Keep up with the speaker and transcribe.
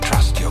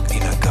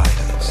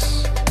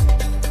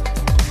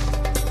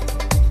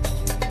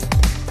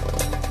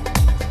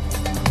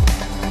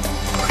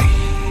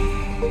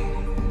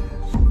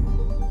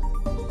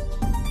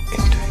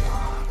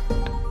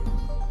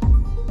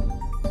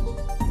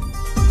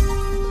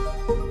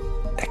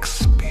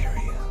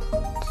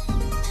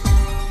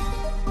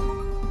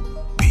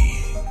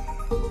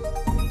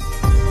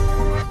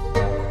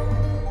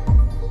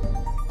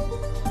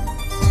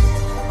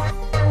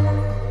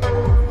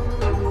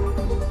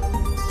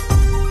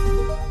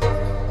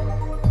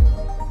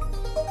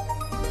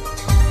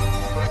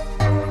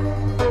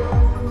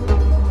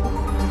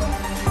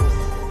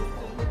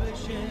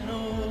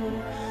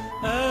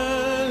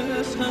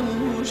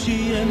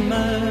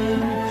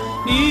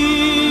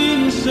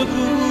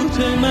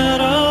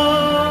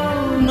مرا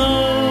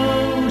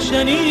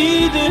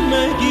ناشنیده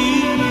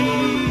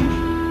مگیر،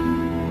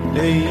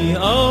 ای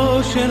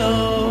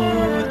آشنا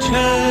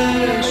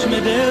چشم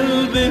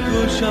دل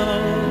بگشا،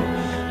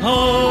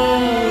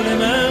 حال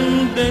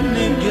من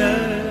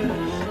بنگر،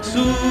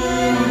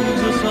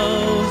 سوز و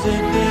ساز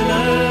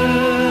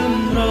دلم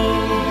را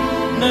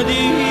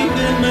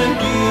ندیده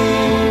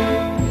مگیر.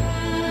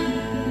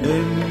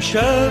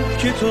 امشب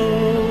که تو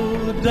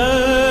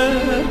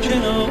در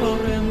کنار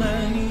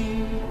منی.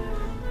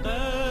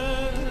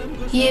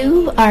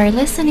 You are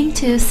listening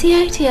to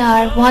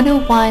CITR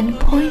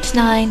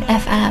 101.9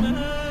 FM.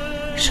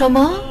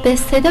 شما به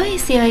صدای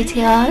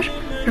CITR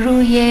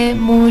روی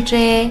موج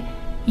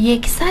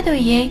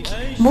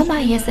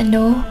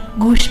 101.9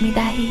 گوش می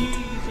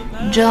دهید.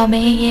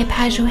 جامعه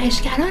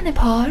پژوهشگران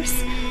پارس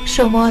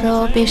شما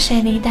را به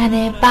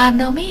شنیدن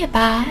برنامه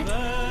بعد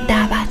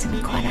دعوت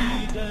می کند.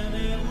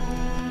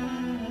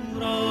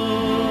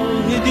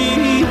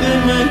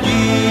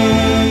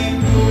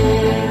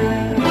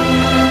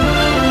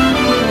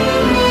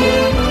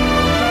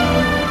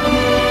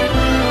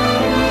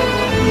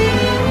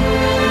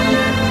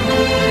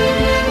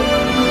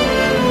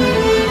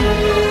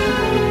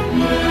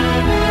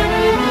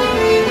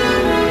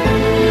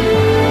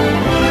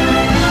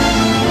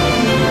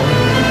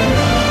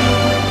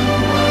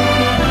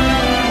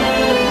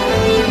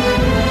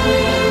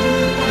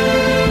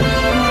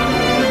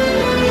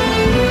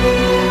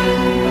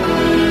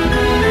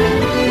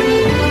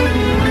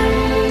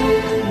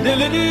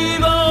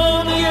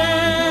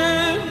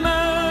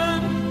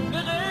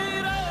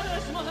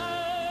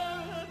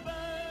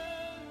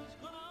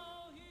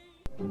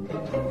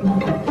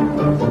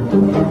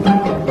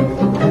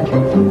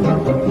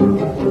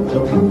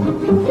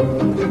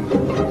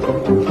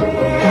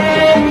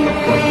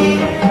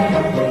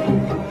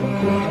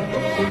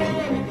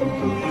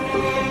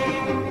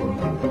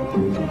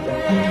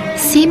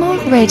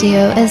 Simorgh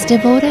Radio is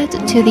devoted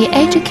to the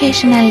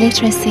education and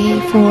literacy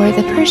for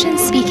the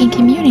Persian-speaking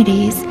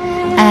communities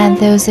and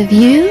those of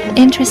you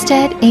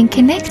interested in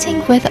connecting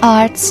with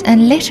arts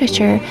and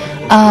literature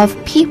of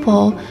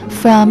people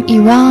from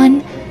Iran,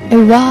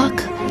 Iraq,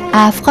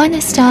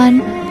 Afghanistan,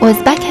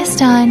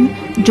 Uzbekistan,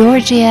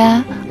 Georgia,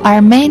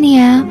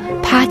 Armenia,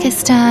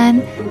 Pakistan,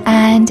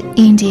 and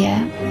India.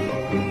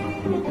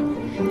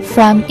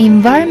 From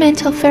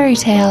environmental fairy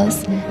tales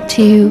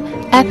to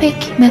epic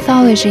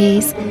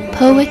mythologies,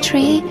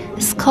 poetry,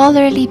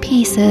 scholarly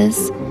pieces,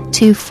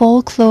 to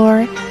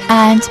folklore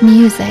and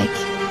music,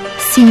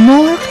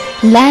 Simorgh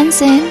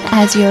lends in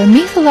as your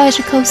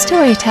mythological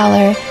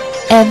storyteller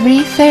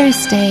every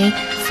Thursday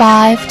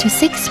 5 to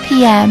 6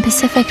 p.m.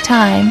 Pacific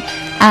Time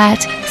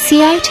at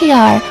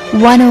CITR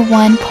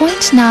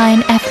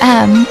 101.9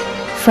 FM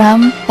from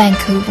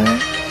Vancouver.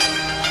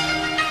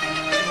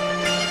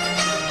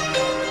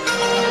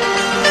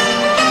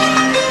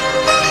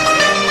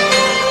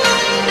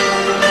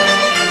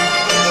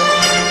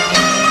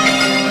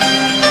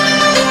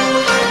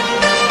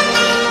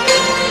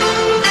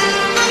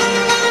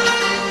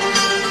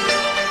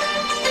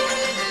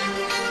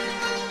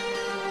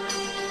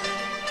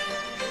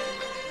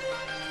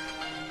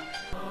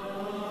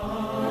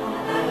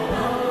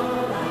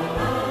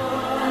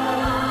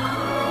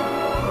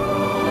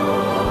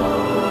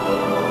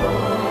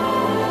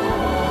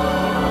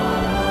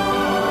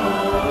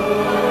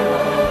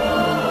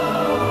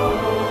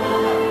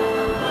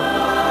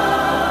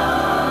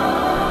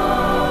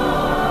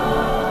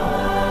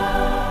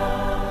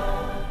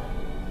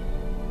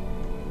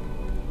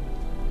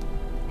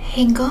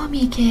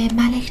 هنگامی که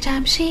ملک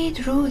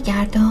جمشید رو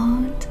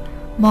گرداند،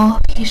 ماه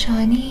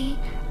پیشانی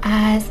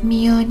از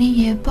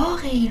میانه باغ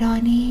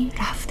ایرانی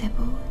رفته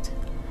بود.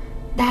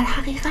 در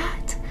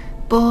حقیقت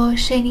با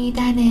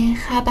شنیدن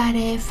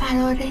خبر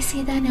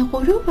فرارسیدن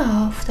غروب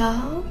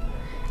آفتاب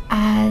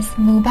از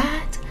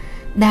موبد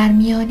در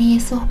میانه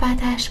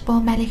صحبتش با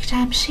ملک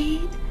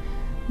جمشید،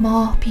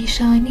 ماه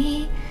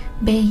پیشانی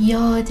به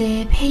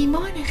یاد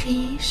پیمان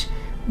خیش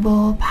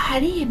با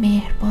پری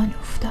مهربان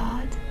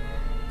افتاد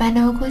و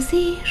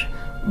ناگزیر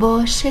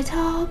با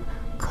شتاب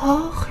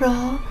کاخ را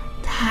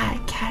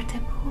ترک کرده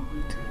بود.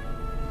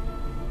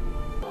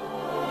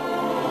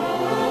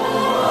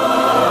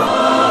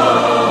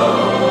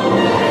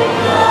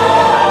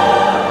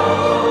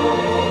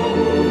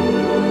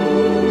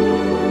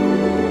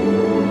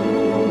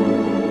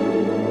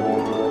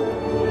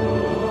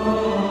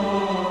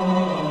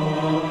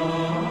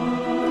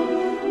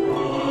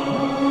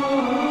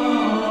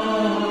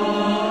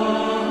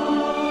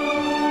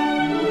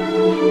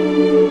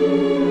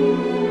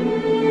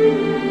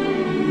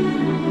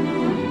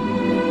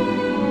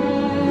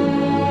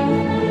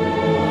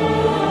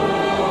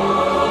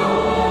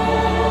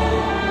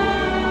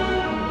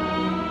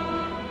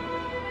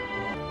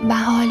 و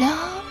حالا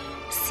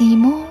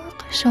سیمرغ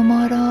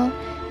شما را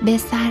به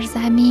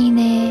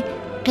سرزمین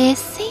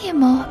قصه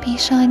ماه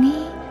پیشانی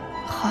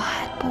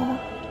خواهد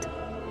برد.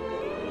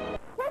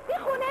 کسی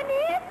خونه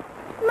نیست؟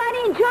 من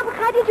اینجام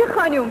خدیجه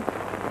خانوم،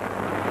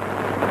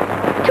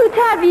 تو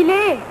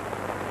طویله.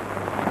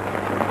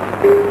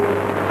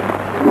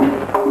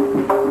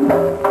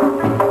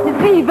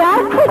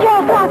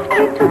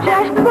 رفته تو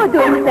جشن با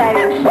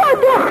دخترش. با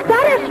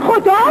دخترش؟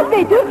 خدا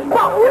بدون،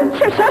 با اون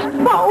چشاش،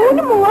 با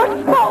اون موهاش،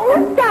 با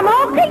اون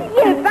دماغ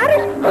یه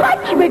ورش.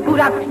 خاک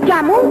بگورم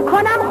گمون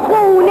کنم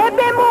خونه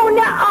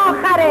بمونه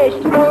آخرش.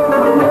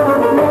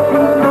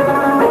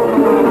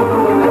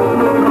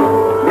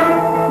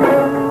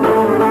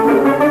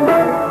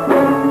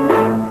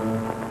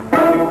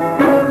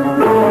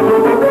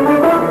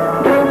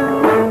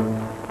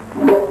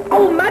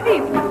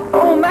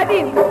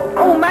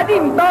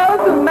 اومدیم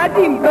باز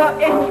اومدیم با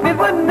عشوه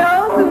و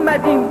ناز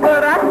اومدیم با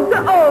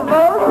رقص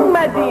آواز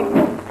اومدیم.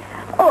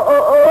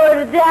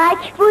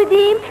 اردک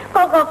بودیم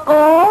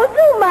قاز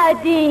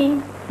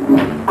اومدیم.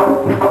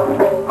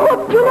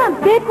 خب جونم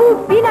بگو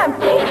بینم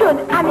چی شد؟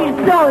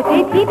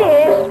 امیرزاده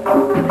دیدش؟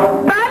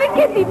 بله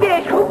که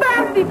دیدش،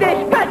 خوبم دیدش،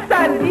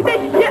 پسندیدش،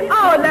 یه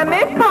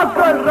عالمه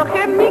پاگل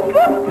رخه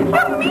میگفت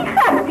یا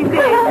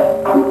میخندیدش.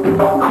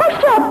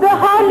 خوشا به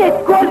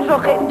حالت گل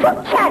رخه، تو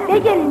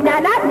کله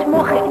ننت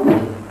مخه.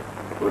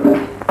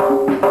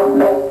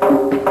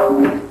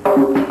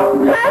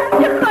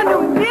 هستی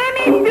خانوم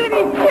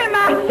نمیدونی چه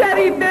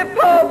محشری به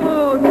پا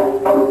بود،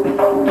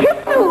 که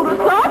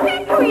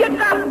سورساتی توی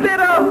قصد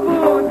راه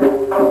بود.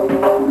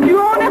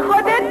 جون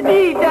خودت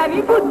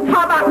دیدنی بود،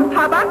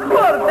 طبق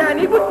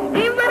خوردنی بود.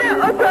 این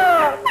بره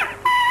اتاق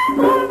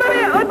اون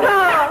بره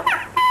اتاق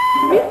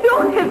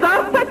میسوخ 1000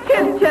 تا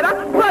چلچرک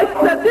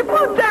باشده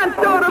بودن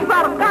دور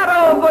بر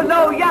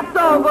قراولا و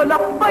یساولا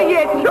با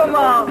یک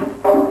شما.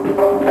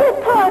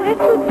 ستاره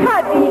تو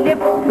طویله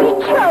بود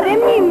بیچاره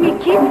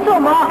میمیکی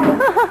سما.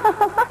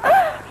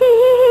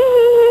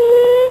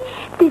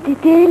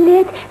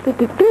 دلت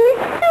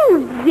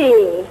بسوزه.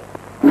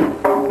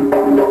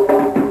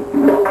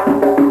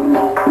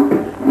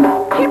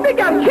 چی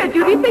بگم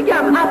چجوری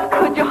بگم از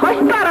کجاهاش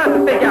برات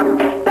بگم؟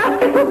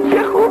 دست تو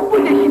چه خوب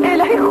بودش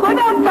الهی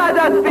خودم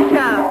فدات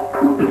بشم.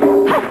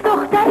 پس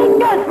دختری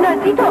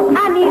نازنازی تو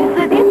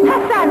امیرزاده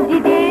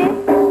پسندیده؟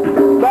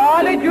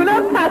 بله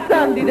جونم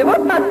پسندیده و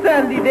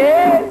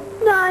پسندیده.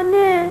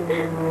 نه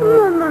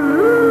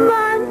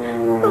من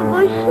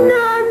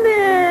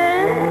خوشنامه.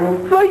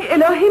 وای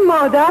الهی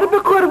مادر به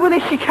قربون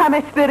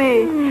شکمت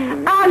بره.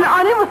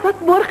 الان واسه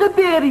مرغ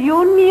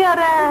بریون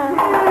میارم،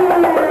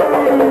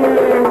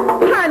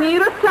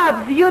 پنیر و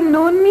سبزی و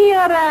نون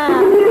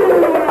میارم.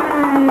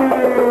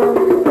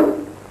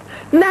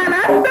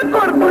 ننت به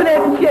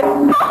قربونت چه،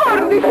 بخور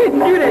نوش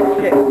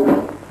جونت چه.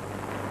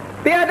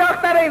 بیا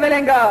دختر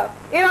ایولنگار،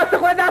 این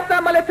آستخونه دستم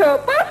مال تو،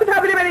 برو تو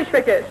تبری بریش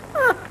بکش.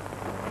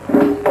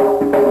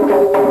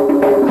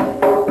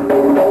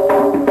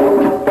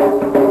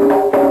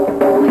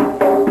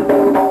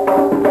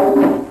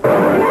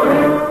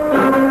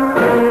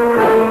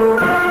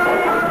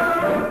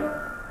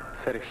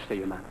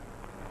 فرشته من،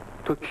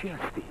 تو کی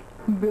هستی؟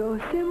 به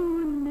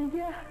آسمون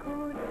نگه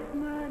کن،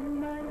 من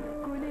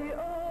گل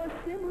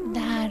آسمون.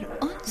 در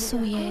آن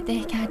سوی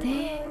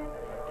دهکده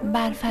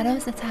بر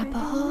فراز تپه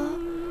ها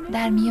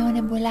در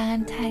میان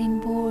بلندترین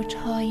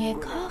برج‌های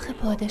کاخ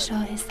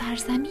پادشاه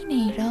سرزمین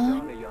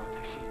ایران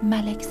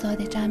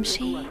ملکزاده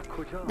جمشید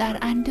در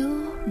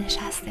اندوه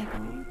نشسته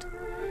بود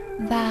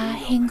و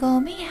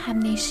هنگامه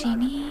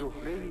همنشینی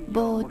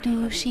با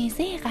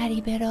دوشیزه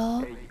غریبه را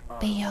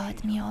به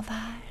یاد می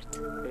آورد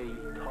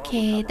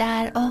که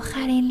در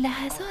آخرین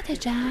لحظات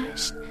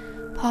جشن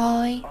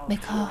پای به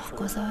کاخ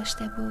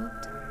گذاشته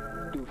بود.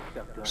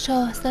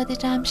 شاهزاده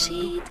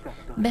جمشید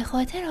به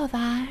خاطر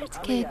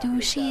آورد که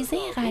دوشیزه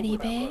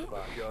غریبه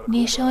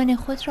نشان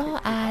خود را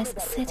از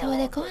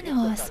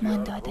ستارگان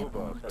آسمان داده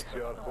بود.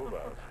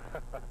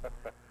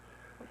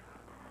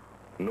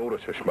 نور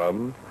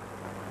چشمم،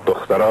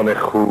 دختران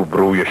خوب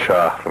روی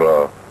شهر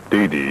را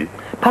دیدی؟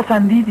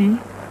 پسندیدی؟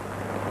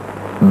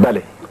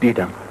 بله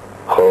دیدم.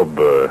 خب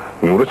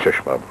نور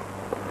چشمم،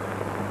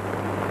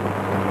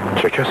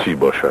 چه کسی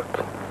باشد؟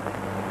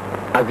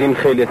 از این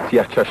خیلی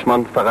سیاه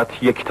چشمان فقط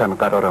یک تن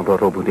قرارم را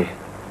رو بوده.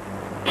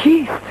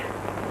 کیست؟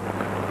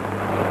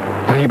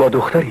 زیبا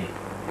دختری،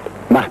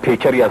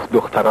 محپیکری از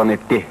دختران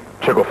ده.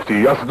 چه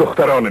گفتی؟ از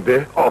دختران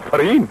ده؟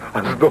 آفرین،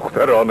 از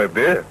دختران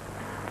ده.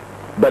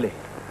 بله،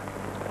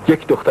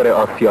 یک دختر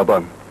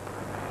آسیابان،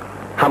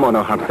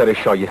 همانا همسر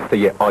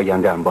شایسته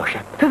آینده هم باشد.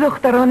 تو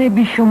دختران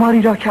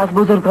بیشماری را که از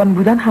بزرگان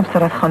بودن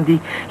همسرت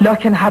خواندی،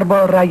 لکن هر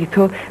بار رأی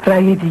تو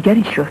رأی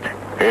دیگری شد.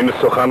 این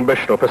سخن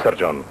بشنو پسر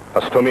جان.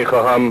 از تو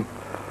میخواهم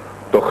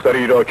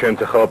دختری را که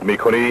انتخاب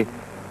میکنی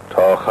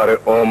تا آخر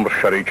عمر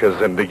شریک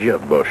زندگیت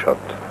باشد.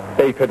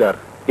 ای پدر،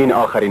 این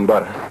آخرین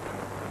بار است.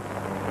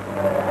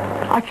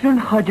 اکنون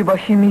خواجه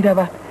باشی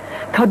میرود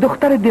تا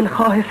دختر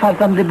دلخواه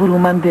فرزند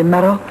برومند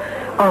مرا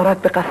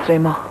آرد به قصر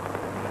ما.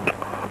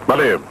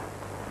 بله،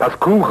 از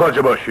کو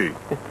خواجه باشی؟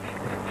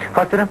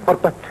 خاطرم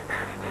قربت.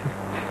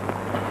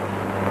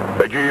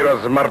 بگیر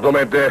از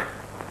مردم ده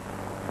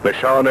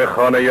نشان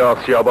خانه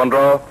آسیابان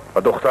را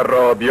و دختر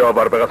را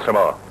بیاور به قصر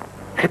ما.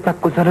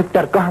 خدمت گزار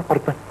درگاه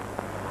قربت.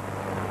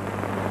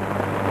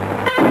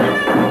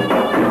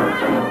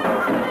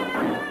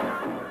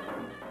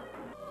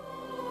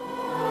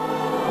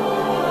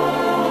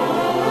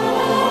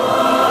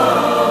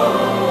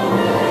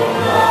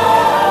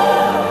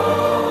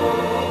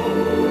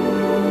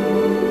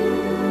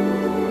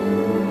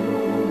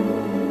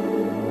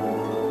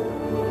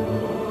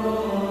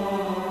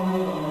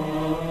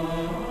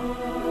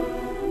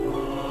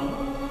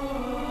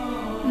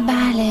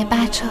 بله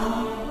بچه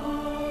ها،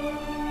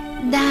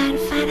 در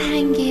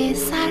فرهنگ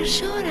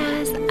سرشار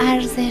از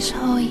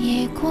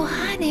ارزش‌های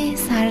کهن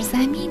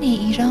سرزمین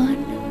ایران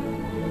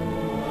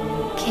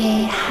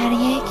که هر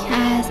یک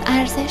از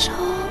ارزش‌ها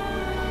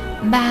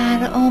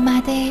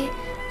برآمده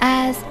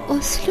از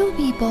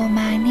اسلوبی با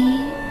معنی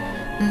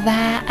و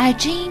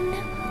عجین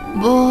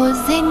با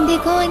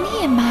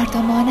زندگانی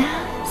مردمان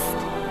است،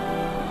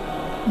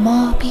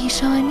 ماه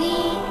پیشانی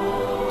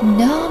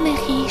نام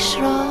خیش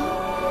را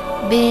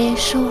به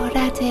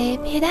شهرت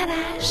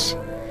پدرش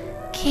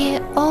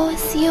که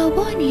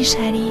آسیابانی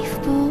شریف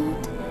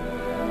بود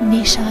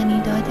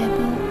نشانی داده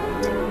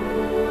بود.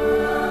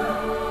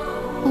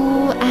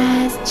 او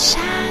از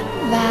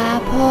شرم و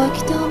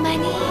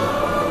پاکدامنی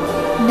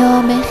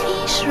نام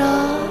خیش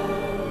را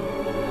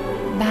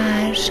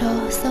بر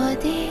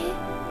شاهزاده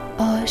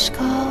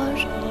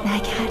آشکار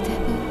نکرده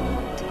بود.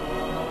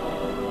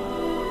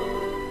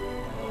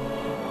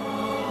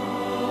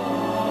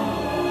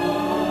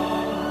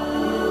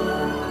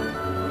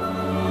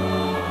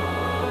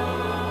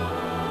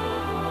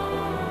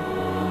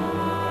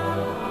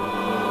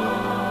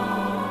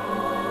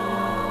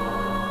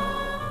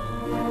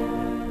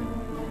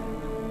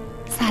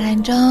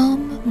 سرانجام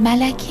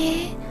ملکه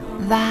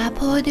و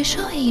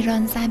پادشاه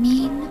ایران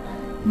زمین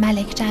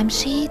ملک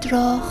جمشید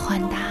را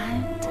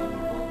خواندند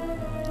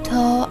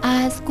تا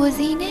از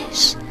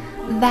گزینش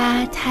و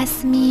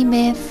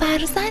تصمیم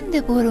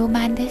فرزند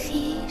برومند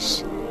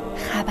خویش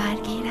خبر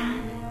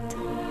گیرند،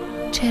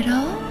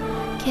 چرا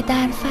که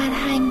در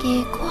فرهنگ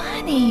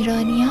کهن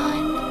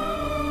ایرانیان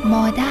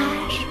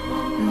مادر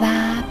و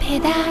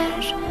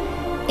پدر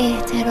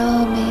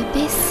احترام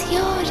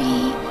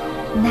بسیاری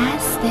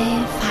نزد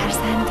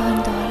فرزندان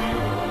دارند.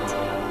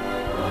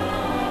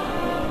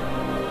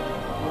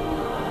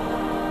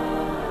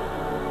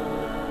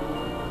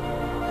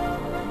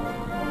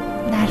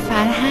 در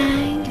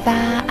فرهنگ و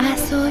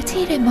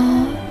اساطیر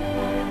ما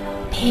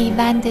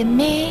پیوند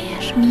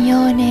مهر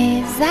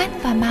میان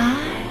زن و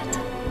مرد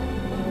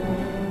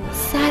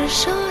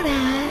سرشار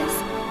از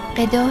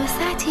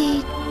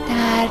قداستی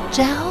در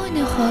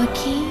جهان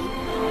خاکی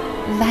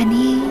و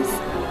نیز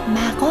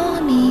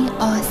مقامی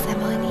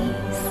آسمانی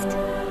است.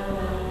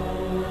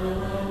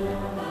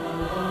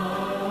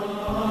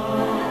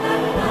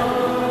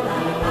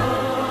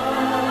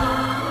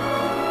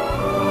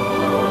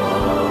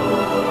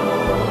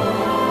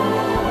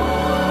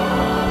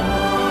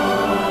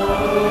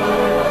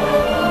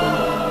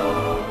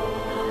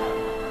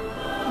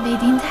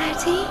 بدین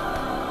ترتیب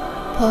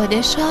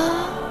پادشاه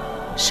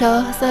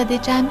شاهزاده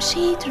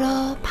جمشید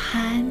را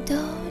پند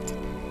داد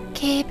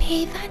که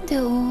پیوند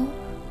او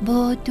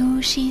با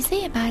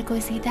دوشیزه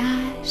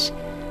برگزیده‌اش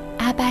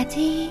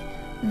ابدی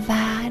و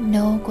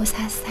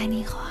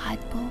ناگسستنی خواهد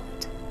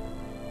بود.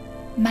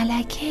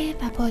 ملکه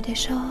و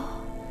پادشاه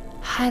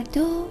هر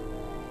دو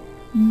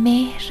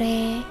مهر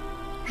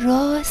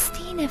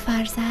راستین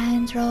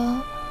فرزند را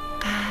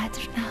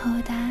قدر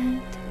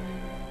نهادند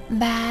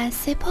و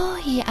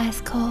سپاهی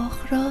از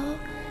کاخ را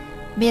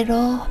به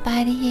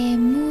راهبری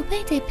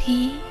موبد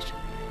پیر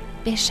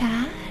به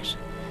شهر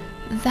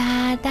و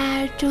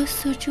در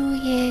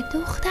جستجوی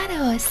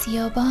دختر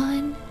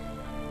آسیابان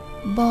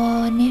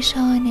با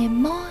نشان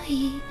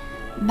ماهی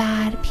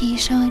بر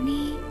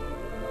پیشانی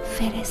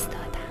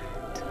فرستادند.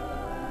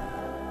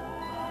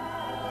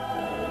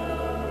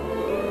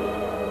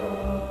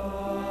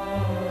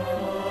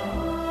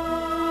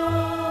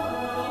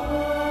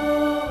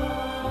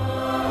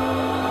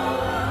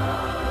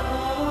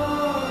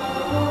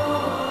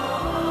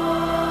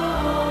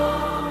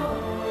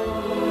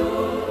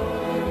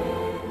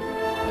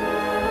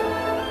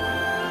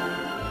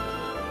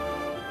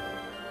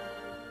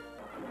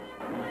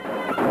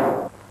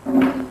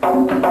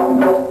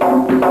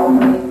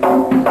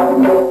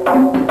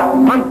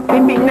 من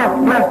ببینم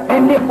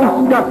منزل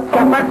استاد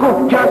سفر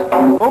کجاست؟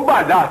 اون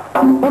بالاست.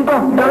 اون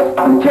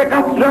بالاست؟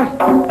 چقدر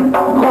راست؟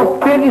 خب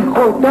برید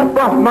خدا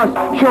با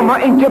ماست، شما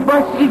اینجا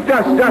باشید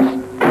راست.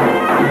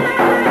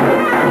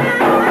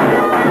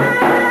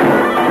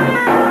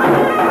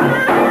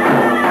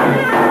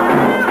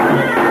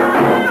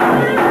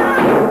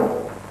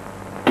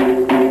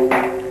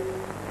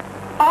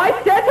 آی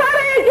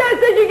ستاره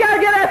اجازه جگر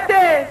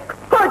گرفته،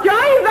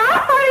 کجایی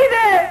وقت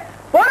پریده؟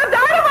 برو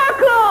در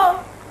واکن.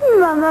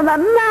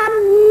 من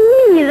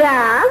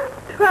میرم.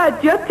 تو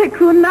عجب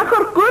تکون نخور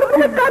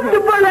قربون قد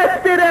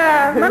بلست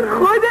برم. من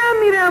خودم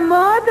میرم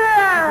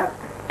مادر.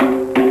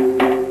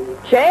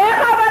 چه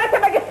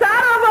خبرته مگه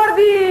سر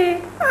آوردی؟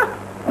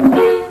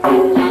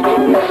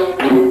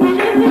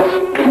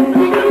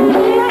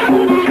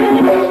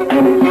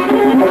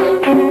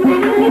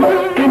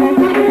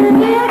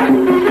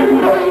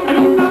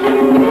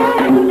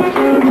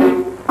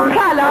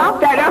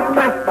 سلام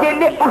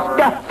منزل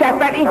استاد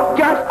سفر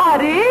اینجاست.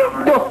 آره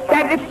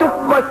دختر تو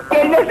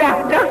خوشگل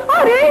رفتن.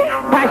 آره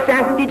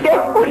پسندیده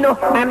اونو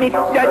همین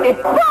زاده.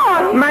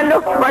 باش منو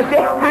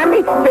واسه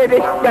همین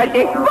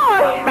فرستاده.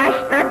 باش بش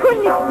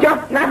نکنید جا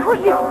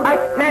نخورید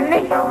اصلا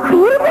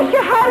کور بشه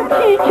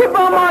هر کی که با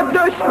ما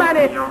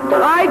دشمنه.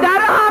 آی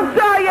در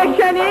همسایه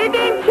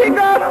شنیدین چی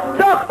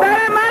گفت؟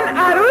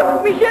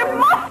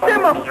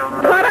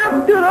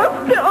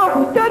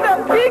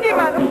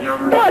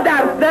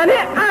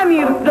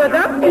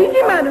 زدم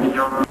دیدی منو.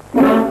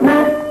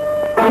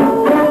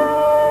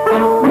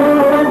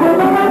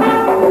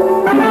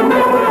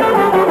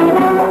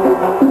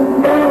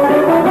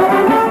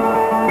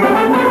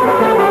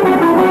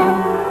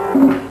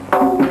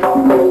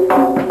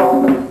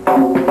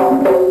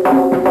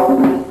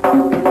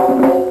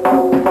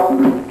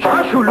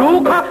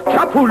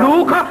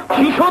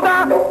 چی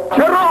شده؟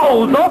 چرا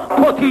اوضاع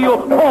پاتی و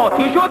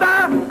پاتی شده؟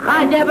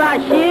 خاجه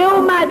باشی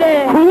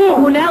اومده. کو؟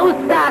 خونه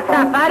اوستا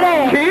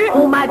سفره. چی؟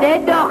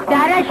 اومده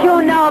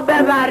دخترشونو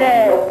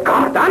ببره.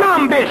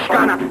 گردنم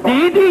بشکنه.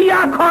 دیدی یک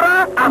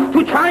کاره؟ از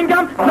تو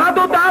چنگم زد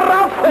و در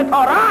رفت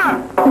ستاره.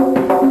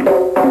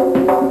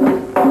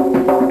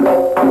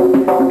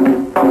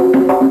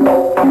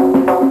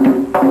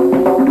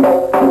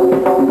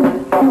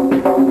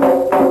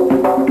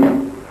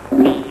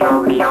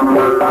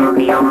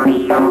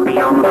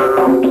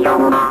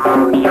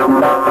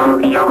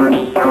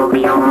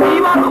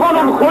 ایمان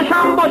خانم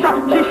خوشم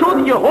باشم. چی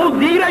شد یهو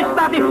زیرش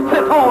زدی؟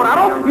 ستاره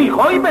رو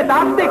میخوای به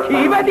دست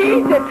کی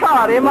بدی؟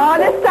 ستاره مال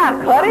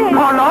سرکاره.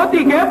 حالا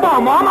دیگه با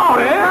ما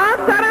آره؟ من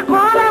سر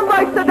قولم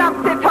وایستدم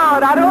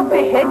ستاره رو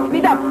بهت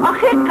میدم.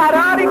 آخه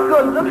قرار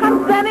گلزو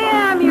هم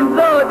زنه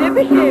امیرزاده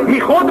بشه.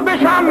 میخود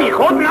بشم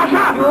میخود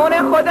نشم.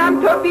 جون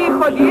خودم تو بی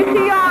خودی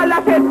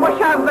خیالتت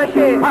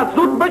مشوشه. پس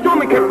زود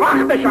بجومی که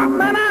وقتشم.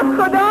 من از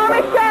کدام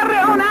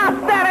شر اون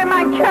از در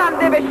من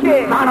کنده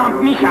بشه؟ زنم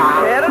میشه؟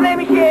 چرا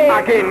نمیشه؟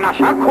 اگه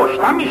نشه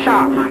کشته میشه.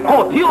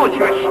 قاطی و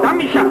کشته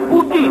میشه.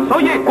 او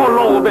دیسای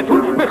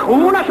گلابتون به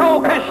خونش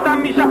و کشته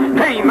میشه.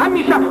 قیمه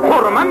میشه،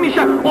 خرمه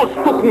میشه،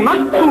 استخونش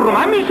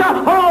سرمه میشه.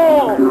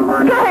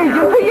 گهی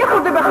جون تو یه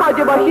خورده به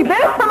خواجه باشی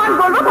برسه من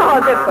گل رو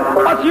حاضر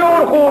کنم.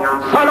 بسیار خوب.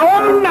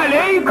 سلام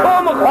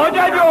علیکم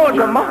خواجه جان.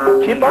 شما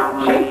چی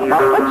باشی؟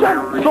 آقا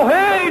جان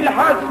سهیل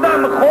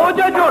هستم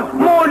خواجه جان.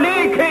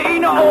 مالک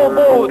این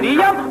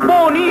آبادیم.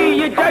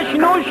 بانی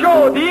جشن و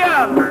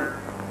شادیم.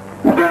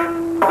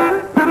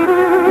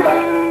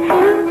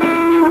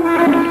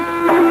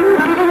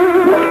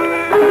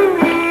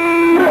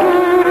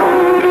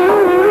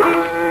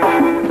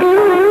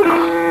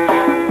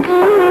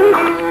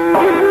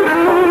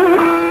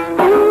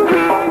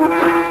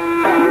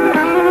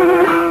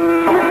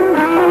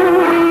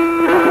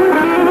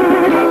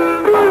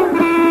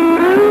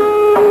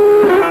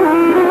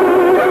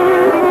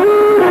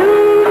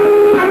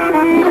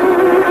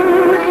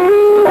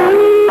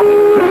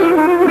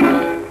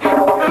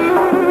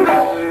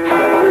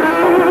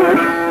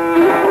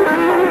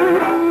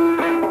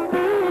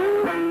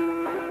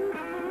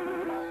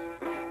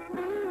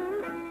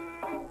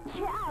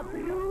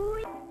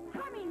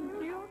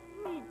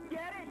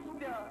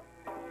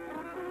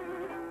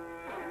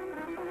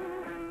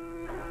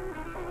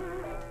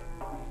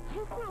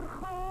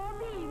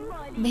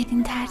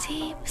 بدین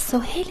ترتیب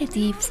سهیل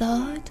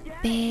دیوزاد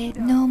به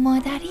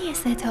نومادری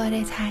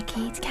ستاره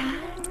تاکید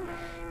کرد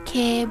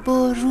که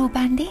با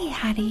روبنده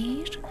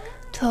حریر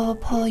تا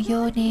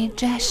پایان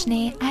جشن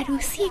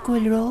عروسی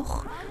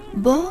گلرخ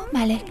با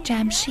ملک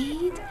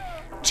جمشید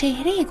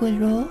چهره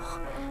گلرخ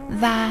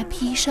و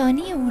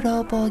پیشانی او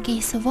را با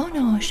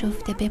گیسوان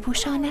آشفته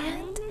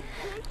بپوشانند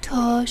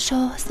تا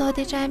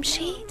شاهزاده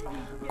جمشید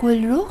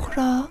گلرخ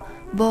را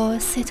با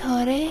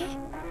ستاره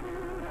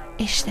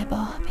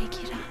اشتباه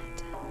بگیرد.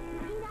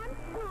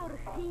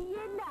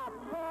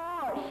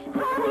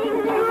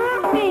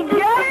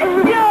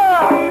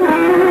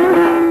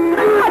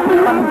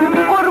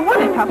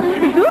 قربونتم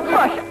زود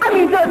باش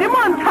امیرزاده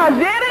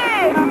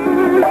منتظره.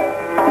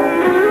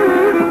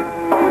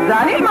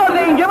 زنی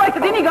موقع اینجا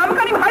بایستدی نگاه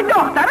میکنیم میخوای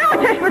دختره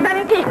آتش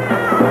بزنیم که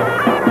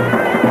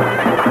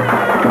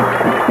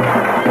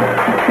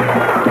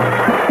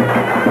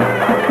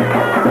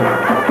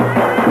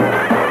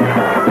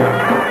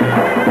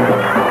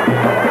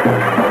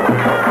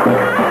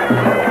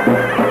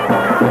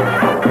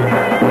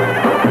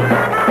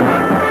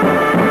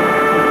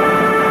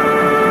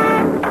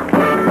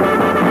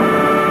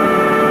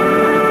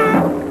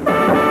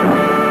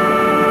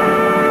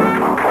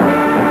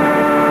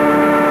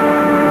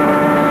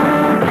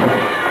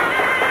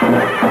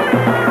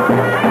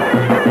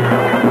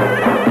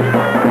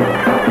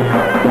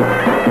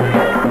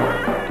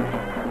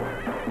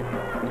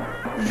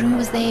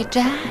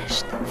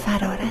جشن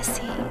فرا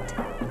رسید.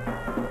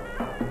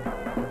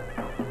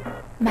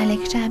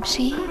 ملک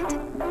جمشید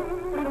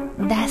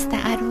دست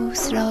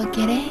عروس را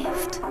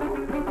گرفت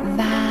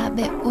و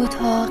به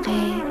اتاق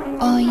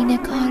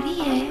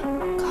آینه‌کاری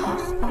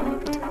کاخ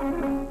برد.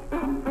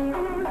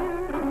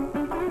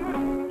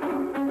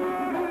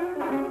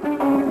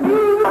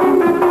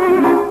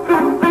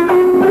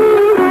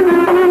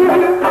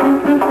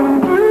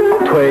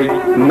 تو ای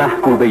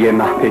محبوبه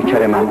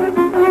محپیکر من،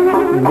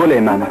 گل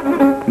من،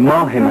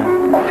 ماه من،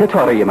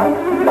 ستاره من،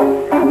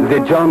 ز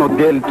جان و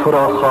دل تو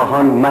را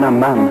خواهان منم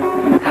من،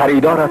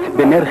 خریدارت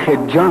به نرخ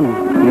جان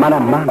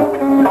منم من.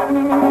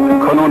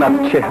 کنون از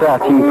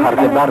چهره‌ات این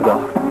پرده بردار،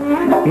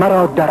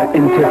 مرا در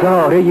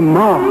انتظار ای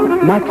ماه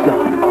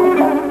مگذار.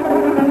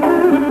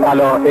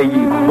 الا ای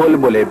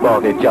بلبل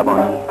باغ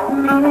جوانی،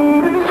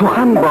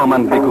 سخن با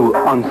من بگو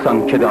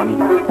آنسان که دانی.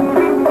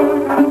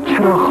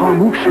 چرا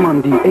خاموش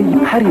ماندی ای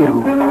پری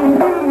رو؟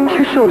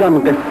 چه شد آن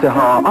قصه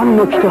ها، آن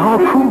نکته ها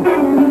کو؟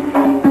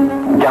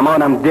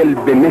 گمانم دل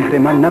به مهر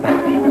من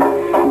نبستی،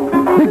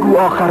 بگو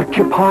آخر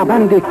که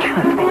پابند که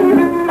هستی.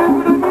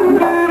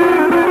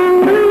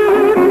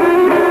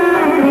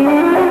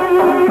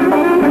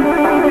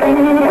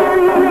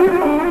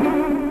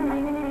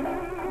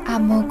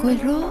 اما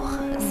گلرخ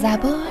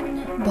زبان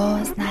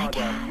باز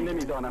نکرد.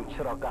 نمیدانم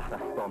چرا قهر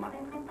است با من،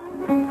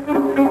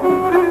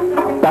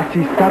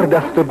 بسی سرد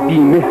است و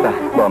بی‌مهر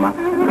است با من،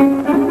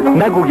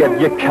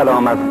 نگوید یک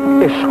کلام از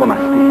عشق و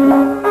مستی.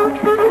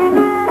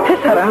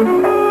 پسرم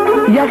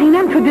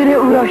یقینا تو دل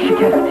او را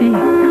شکستی.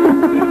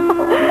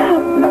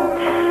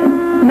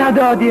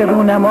 ندادی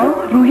رونما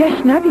رویش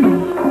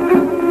نبینی،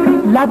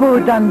 لب و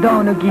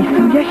دندان و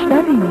گیسویش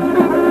نبینی.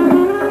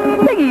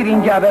 بگیر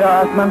این جعبه را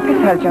از من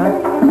پسر جان،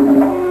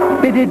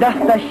 بده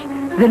دستش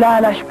ز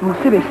لعلش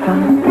بوسه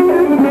بستان.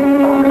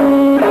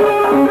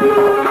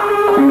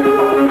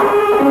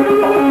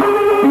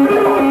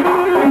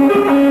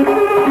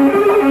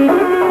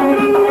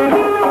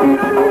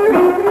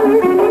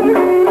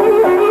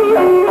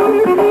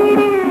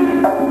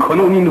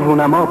 کنون این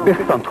رونما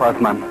بستان تو از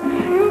من،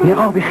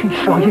 نقاب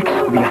خویش را یک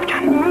سو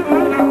بیفکن.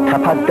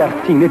 تپد در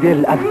سینه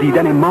دل از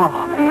دیدن ماه،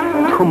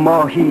 تو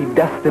ماهی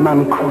دست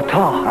من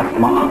کوتاه از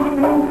ماه.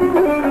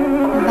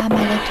 و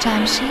ملک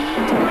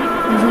جمشید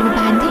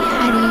روبنده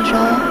حریر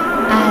را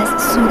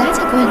از صورت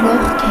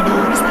گلرخ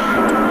کنار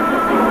زد.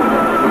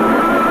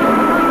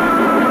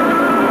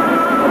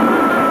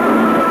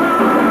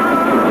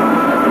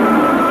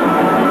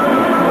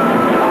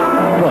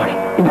 وای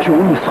این که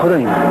اون نیست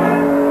خدای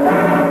من.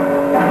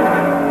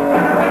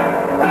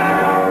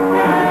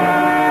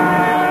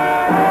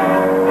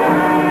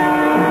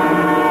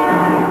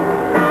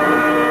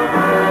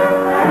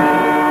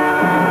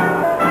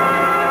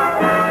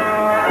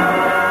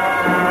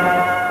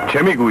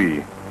 چه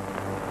میگویی؟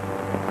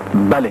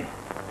 بله،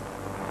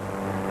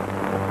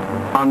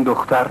 آن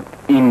دختر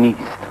این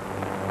نیست.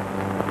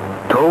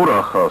 تو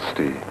را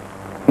خواستی؟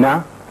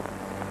 نه،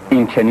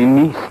 این چنین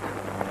نیست.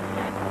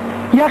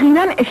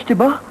 یقینا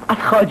اشتباه از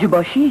خواجه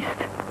باشی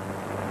است.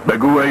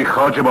 بگو ای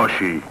خواجه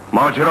باشی،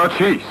 ماجرا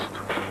چیست؟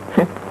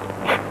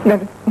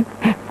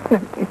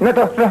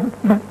 ندارم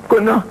من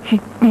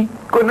گناهی،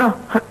 گناه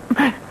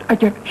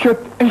اگر شد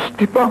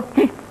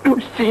اشتباهی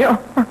روسیا.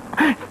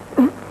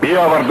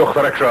 بیاور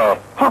دخترک را.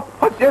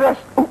 حاضر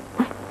است او.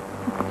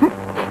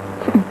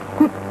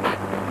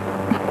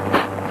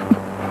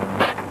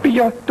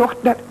 بیا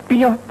دختر،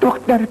 بیا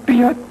دختر،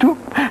 بیا تو.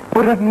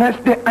 برو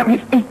نزد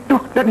امیر ای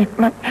دختر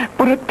من،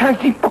 برو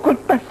تعظیم بکن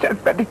بر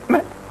سرور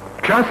من.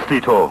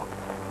 کستی تو؟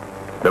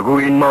 بگو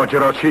این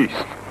ماجرا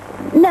چیست؟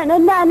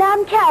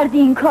 نم کردی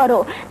این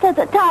کارو،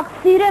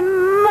 تقصیر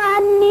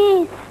من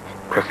نیست.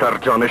 پسر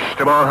جان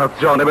اشتباه از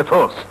جانب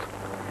توست.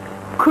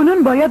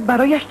 کنون باید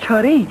برایش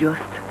چاره ای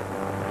جست.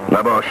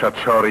 نباشد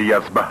چاره ای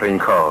از بهر این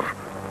کار.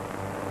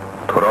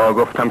 تو را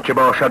گفتم که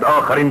باشد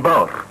آخرین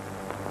بار.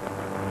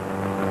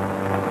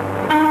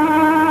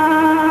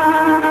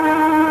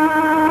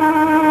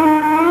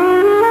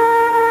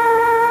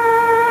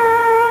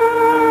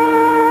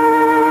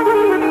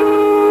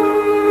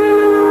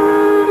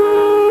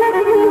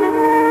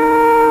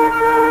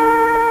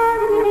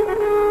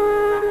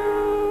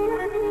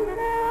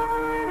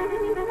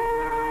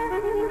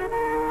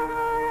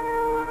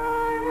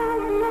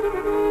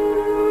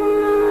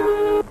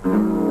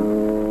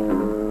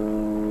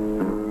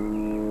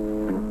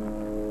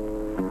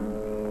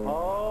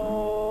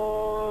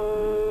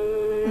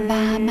 و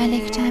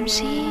ملک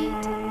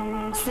جمشید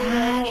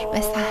سر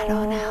به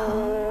صحرا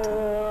نهاد.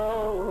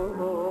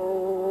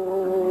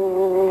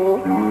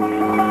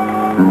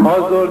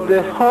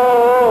 آزرده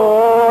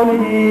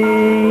حالی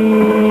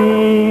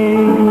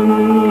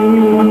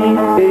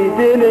ای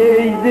دل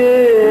ای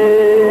دل،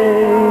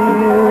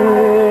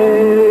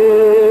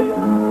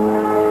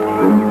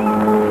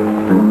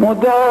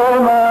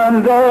 مدام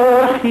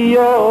در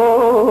خیالی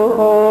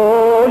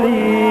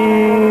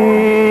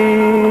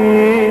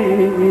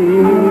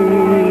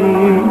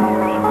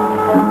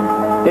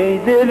ای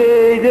دل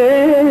ای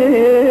دل.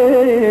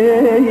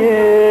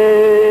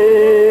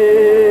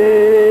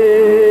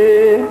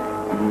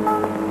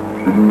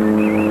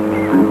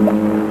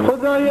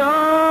 خدایا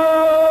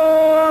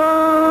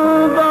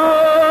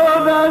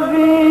داد از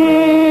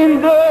این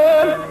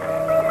دل،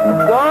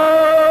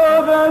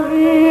 داد از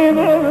این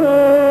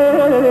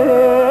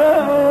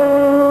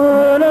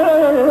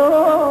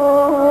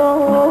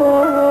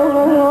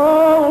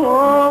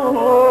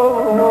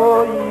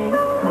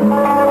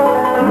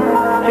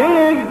که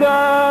یک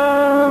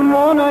دم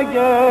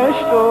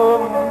نگشت و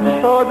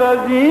شاد از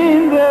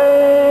این دل.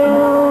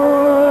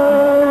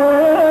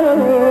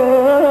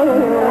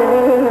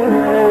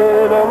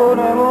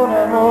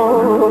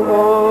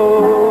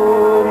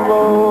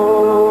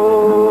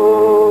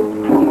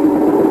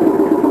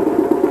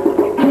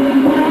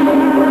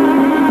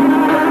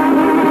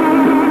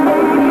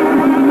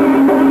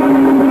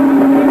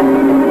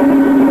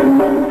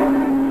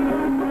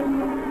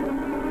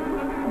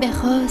 به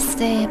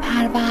خواست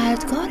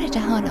پروردگار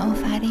جهان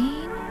آفرین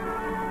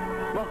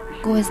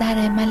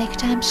گذر ملک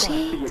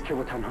جمشید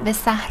به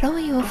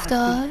صحرایی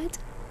افتاد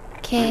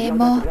که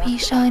ماه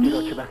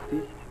پیشانی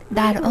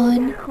در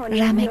آن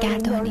رمه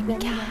گردانی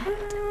میکرد.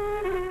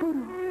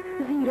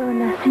 زیرا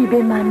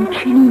نصیب من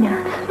چنین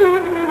است.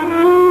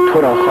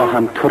 تو را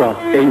خواهم تو را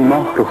ای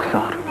ماه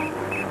رخسار،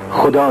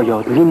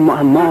 خدایا زین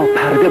معما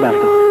پرده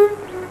بردار.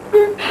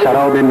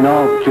 شراب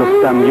ناب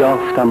جستم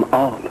یافتم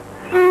آب،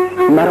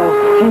 مرا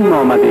سیم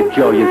آمده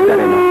جای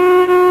زر ناب.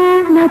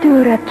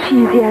 ندارد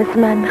چیزی از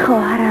من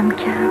خواهرم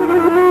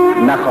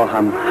کم،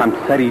 نخواهم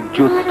همسری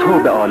جز تو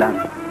به عالم.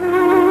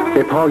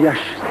 به پایش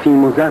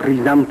سیم و زر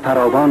ریزم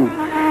فراوان،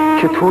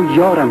 که تو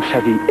یارم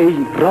شوی ای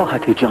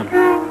راحت جان.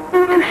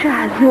 تو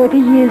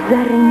شهزاده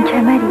زرین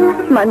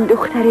کمری، من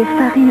دختر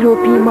فقیر و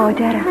بی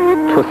مادرم.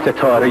 تو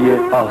ستاره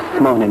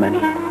آسمان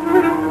منی،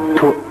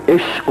 تو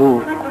عشق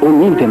و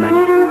امید منی.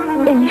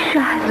 ای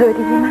شهزاده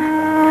من،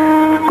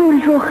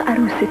 گل رخ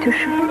عروس تو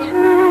شد،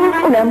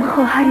 اونم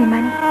خواهر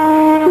منی.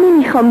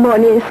 نمیخوام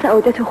مانع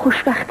سعادت و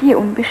خوشبختی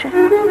اون بشه.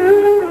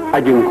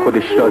 اگه اون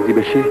خودش راضی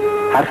بشه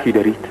حرفی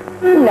دارید؟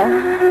 نه،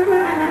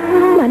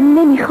 من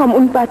نمیخوام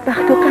اون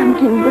بدبخت و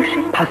غمگین باشه.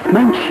 پس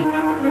من چی؟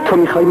 تو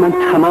میخوای من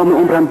تمام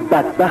عمرم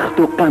بدبخت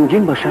و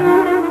غمگین باشم؟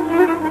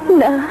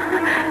 نه،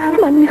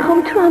 من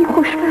میخوام تو هم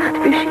خوشبخت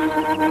بشی.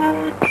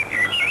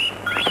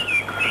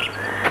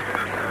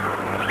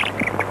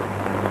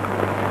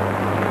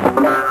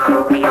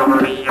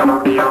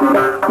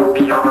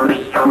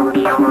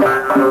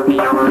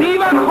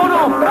 دیوان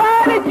خانم،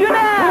 بله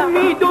جونم.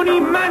 میدونی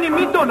من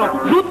میدونم.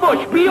 زود باش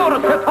بیار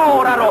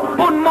ستاره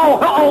رو، اون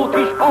ماه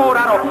آتیش پاره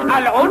رو.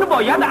 الان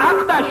باید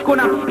عقدش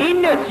کنم،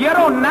 این نسیه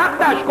رو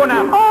نقدش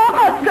کنم.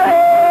 آقا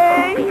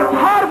صحیح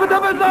حرفتو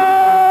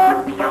بزن.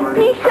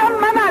 پیشم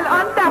من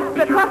الان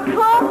دست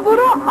تو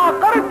برو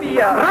آقا رو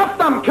بیار.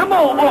 رفتم که با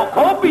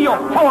آقا بیام،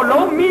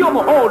 حالا میام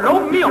و حالا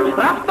میام.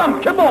 رفتم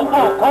که با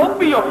آقا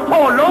بیام،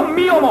 حالا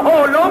میام و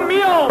حالا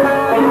میام.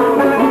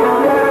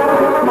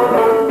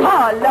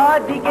 حالا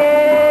دیگه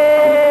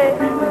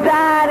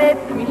زرت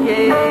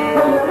میشه،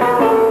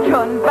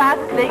 چون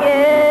بسته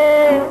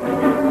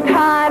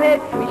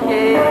تنت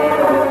میشه.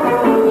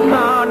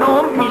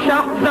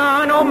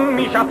 زنم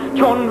میشم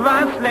چون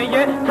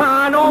وصله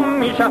تنم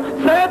میشم.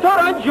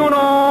 ستاره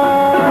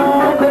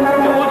جونم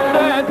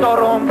دوست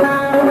دارم،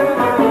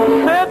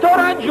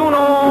 ستاره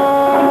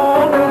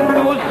جونم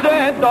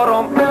دوست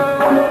دارم.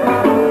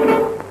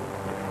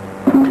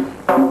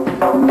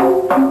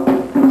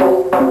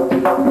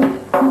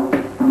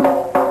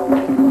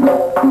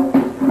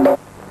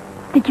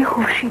 دیگه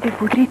خورشید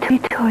بودی توی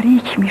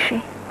تاریک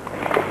میشه.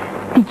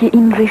 دیگه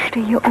این رشته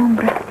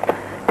عمر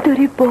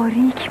داره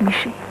باریک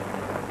میشه.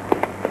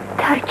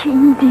 ترک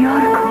این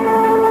دیار کن.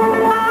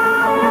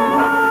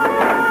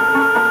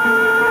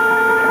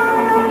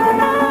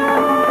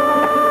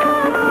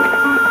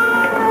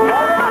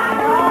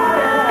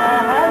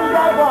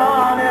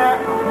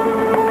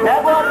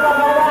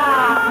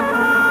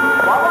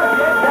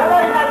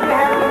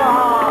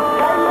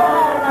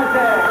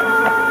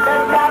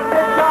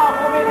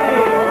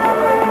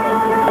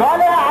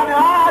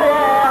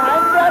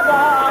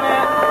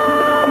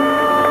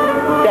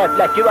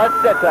 لکی باید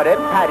ستاره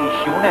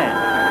پریشونه.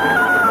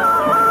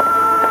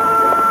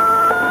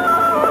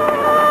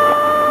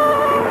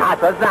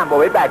 اصلا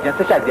زنبابه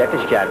برجنسش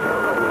اذیتش کرده.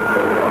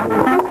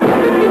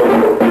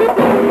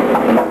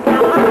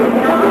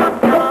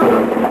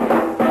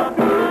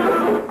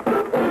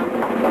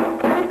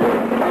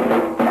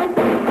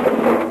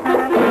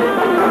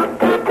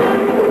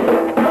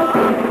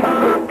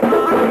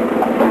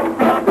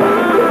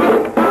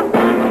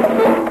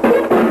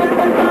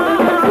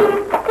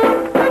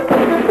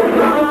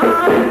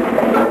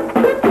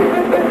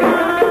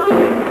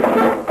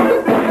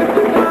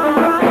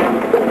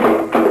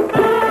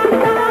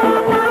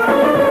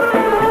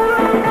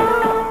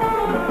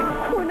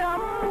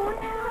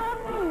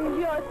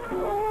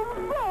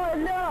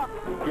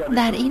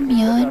 در این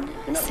میان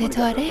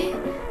ستاره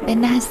به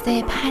نزد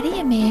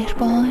پری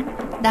مهربان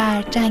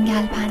در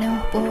جنگل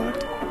پناه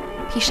برد،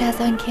 پیش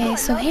از آن که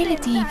سهیل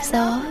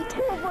دیوزاد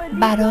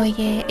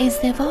برای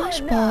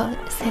ازدواج با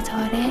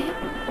ستاره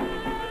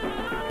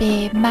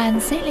به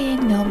منزل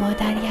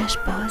نامادریش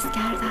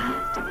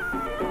بازگردد.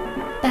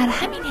 در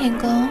همین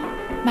هنگام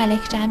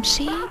ملک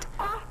جمشید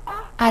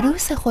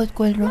عروس خود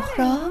گلرخ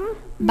را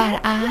بر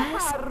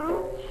اسب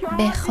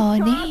به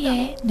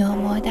خانه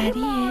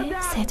نامادری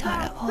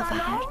ستاره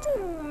آورد.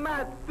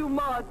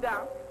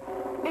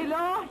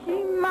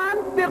 الهی من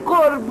به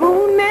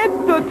قربون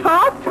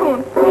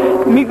دوتاتون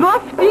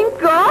میگفتین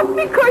گاف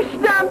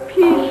میکشتم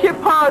پیش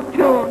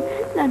پاتون.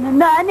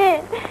 نه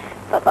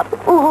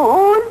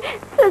اون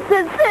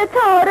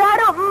ستاره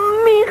رو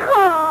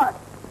میخواد.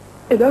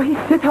 الهی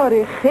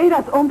ستاره خیر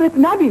از عمرت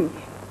نبینی.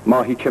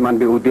 ماهی که من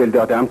به او دل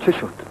دادم چه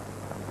شد؟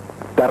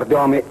 در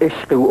دام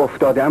عشق او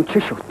افتادم چه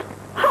شد؟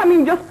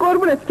 همینجاست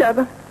قربونت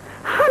کردم.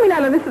 همین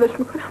الان صداش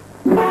میکنم.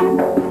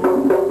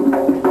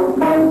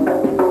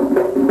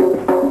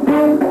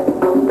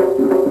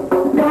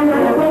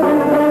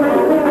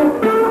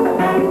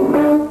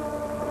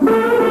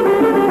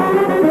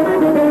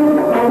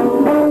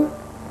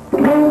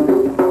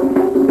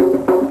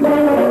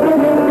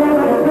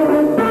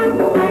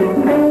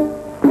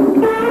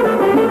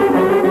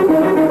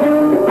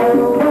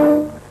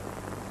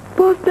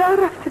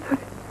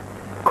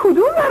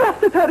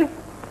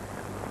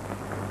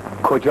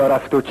 کجا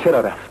رفت و چرا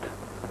رفت؟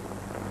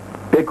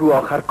 بگو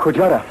آخر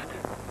کجا رفت؟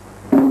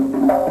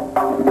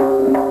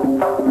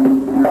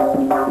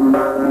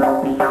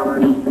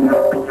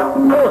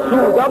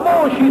 آسوده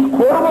باشید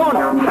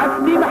قربان،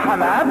 هستیم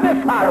همه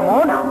به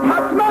فرمان،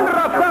 حتما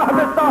رفته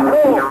به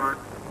صحرا.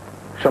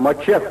 شما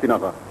کی هستین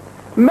آقا؟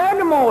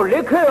 من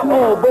مالک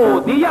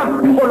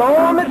آبادیم،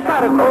 غلام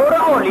سرکار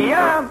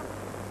عالیم.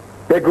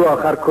 بگو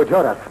آخر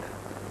کجا رفت؟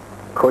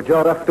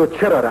 کجا رفت و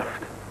چرا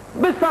رفت؟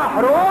 به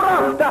صحرا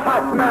رفته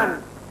حتما.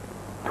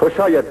 تو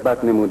شاید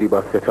بد نمودی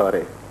با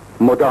ستاره،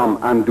 مدام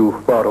اندوه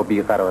بار و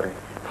بیقراره.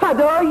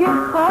 فدای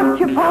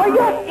خاک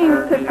پایت این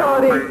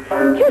ستاره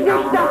که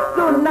زشت است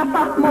و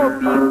نفهم و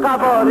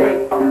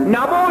بیقواره.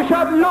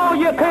 نباشد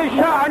لایق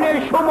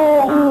شأن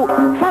شما او،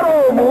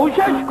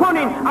 فراموشش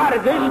کنین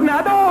ارزش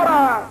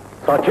ندارد.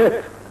 ساکت،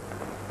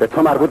 به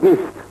تو مربوط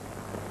نیست.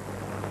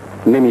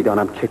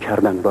 نمیدانم چه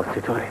کردن با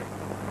ستاره،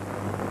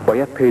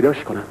 باید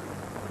پیداش کنم.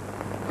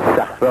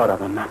 صحرا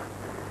روم من،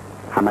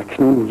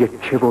 همکنون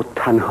یکه و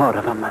تنها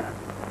روم من.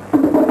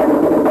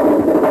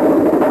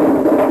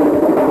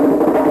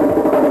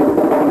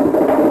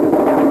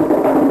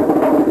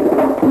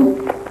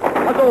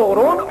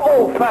 هزاران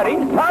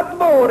آفرین صد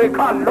بارک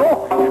الله،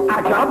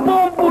 عجب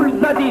بامبول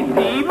زدی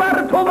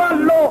زیور تو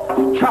والله.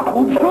 چه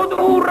خوب شد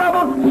او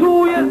روان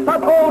سوی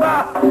ستاره،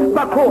 و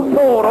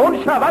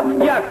کهساران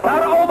شود یک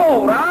سر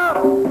آواره.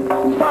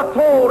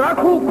 ستاره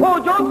کو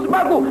کجاست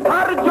بگو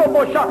هر جا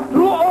باشه،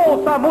 رو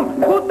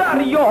آسمون کو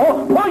دریاها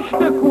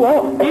پشت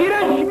کوها،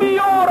 گیرش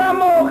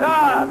میارم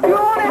آخر.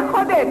 جون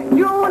خودت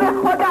جون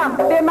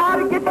خودم، به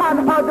مرگ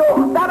تنها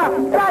دخترم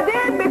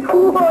زده به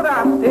کوه و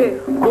رفته.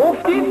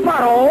 گفتی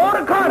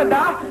فرار کرده،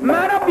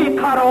 منو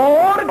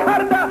بیقرار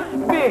کرده،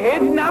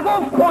 بهت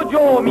نگفت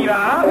کجا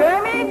میرم؟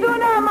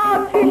 نمیدونم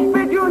آتیش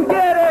به جون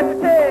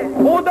گرفته.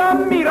 خودم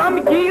میرم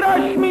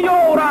گیرش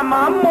میارم،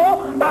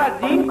 اما از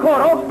این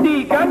کارا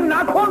دیگه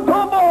نکن تو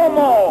با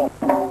ما.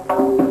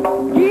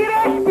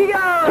 گیرش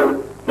بیار،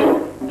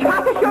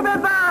 کفشو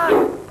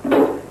ببند،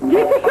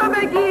 گیتشو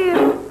بگیر،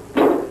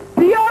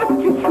 بیار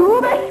که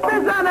چوبش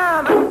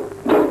بزنم،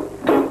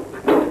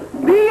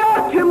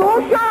 بیار که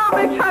موشو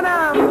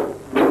بکنم.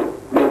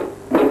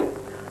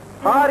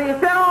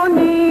 حریف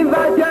اونی و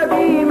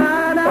جبی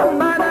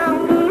منم،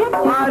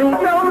 حریف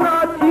اون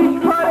آتیش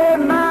پاره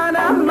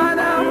منم.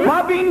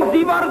 و بین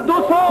زیور 2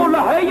 سال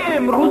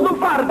امروز و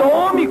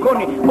فردا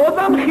میکنی،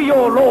 بازم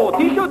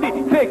خیالاتی شدی،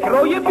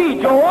 فکرای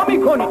بیجا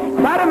میکنی،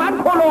 سر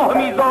من کلاه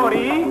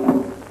میذاری.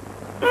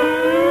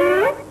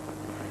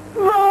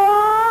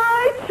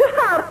 وای چه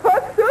حرفا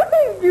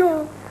سوزین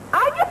جون.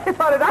 اگه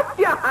ستاره رفت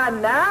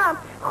جهنم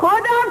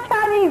خودم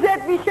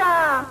کنیزت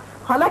میشم.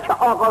 حالا که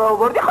آقا رو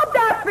آوردی خب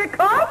دست به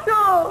کار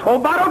شو. تو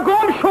برا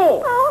گم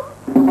شو.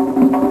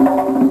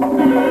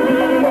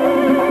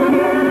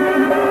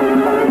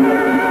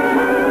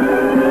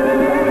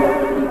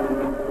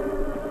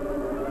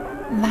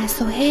 و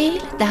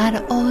سهیل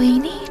در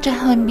آینه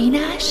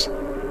جهانبینش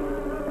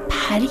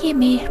پری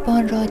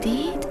مهربان را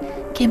دید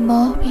که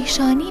ماه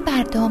پیشانی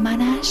بر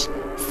دامنش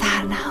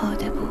سر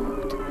نهاده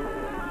بود.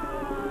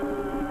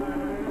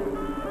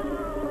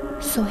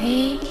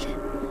 سهیل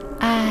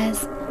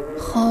از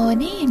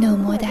خانه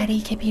نامادری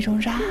که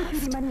بیرون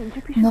رفت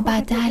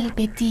مبدل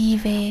به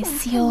دیو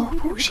سیاه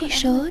پوشی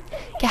شد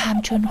که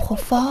همچون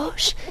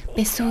خفاش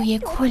به سوی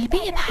کلبه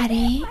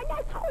پری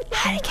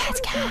حرکت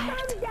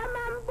کرد.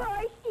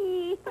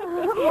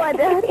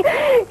 مادر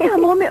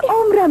تمام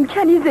عمرم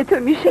کنیزتو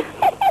میشه.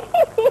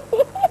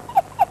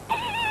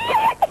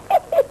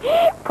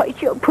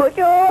 پاشو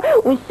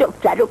برو اون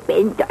سفره رو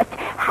بنداز،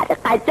 هر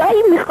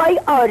غذایی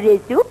میخوای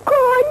آرزو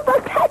کن، با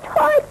کت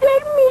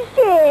حاضر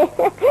میشه.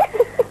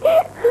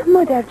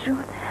 مادر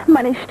جون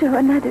من اشتها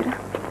ندارم،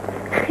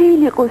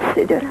 خیلی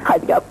قصه دارم.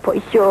 حالا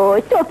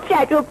پاشو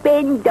سفره رو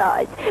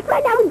بنداز،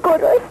 منم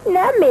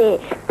گرسنمه،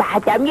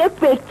 بعدم یه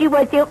فکری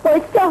واسه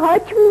قصه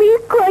هات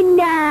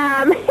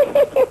میکنم.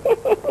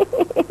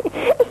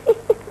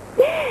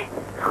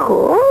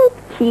 خب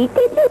چی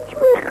دلت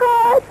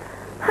میخواد؟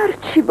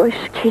 هرچی باش.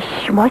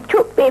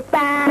 چشماتو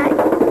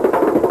ببند.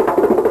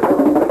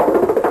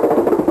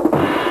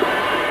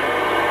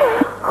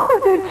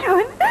 خدا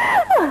جون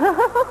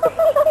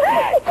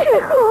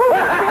چه خوب.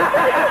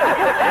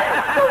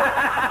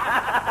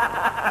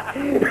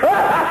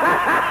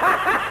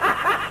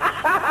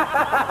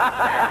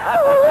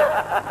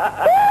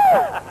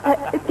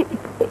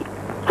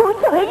 تو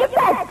سهیل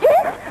بچه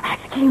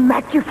از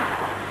قیمتی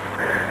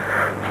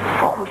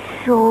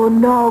خوش و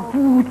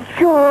نابود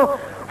شو،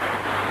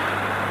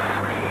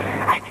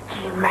 از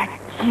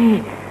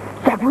قیمتی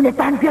زبونت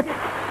بند بیاد.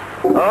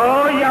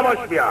 یواش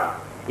بیا،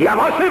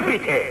 یواش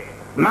فیته،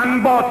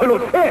 من باطل و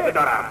سحر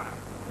دارم.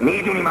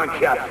 میدونی من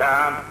کی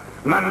هستم؟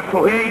 من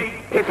سهیل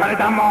پسر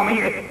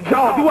دمامه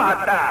جادو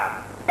هستم.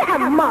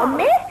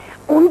 دمامه؟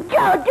 اون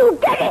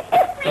جادوگر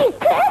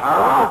افریقه؟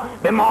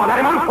 به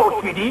مادر من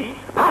فوش میدی؟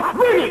 پس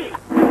برید.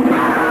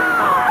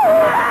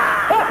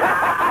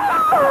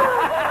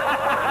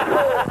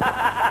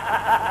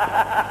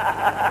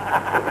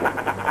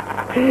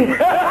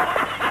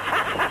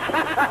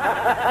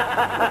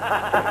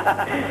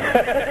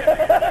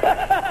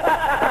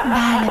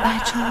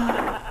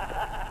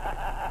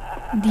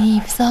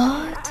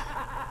 دیوزاد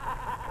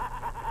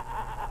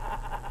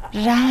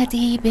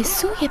رعدی به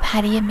سوی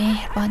پری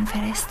مهربان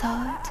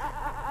فرستاد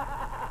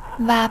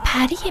و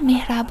پری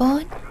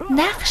مهربان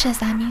نقش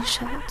زمین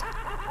شد.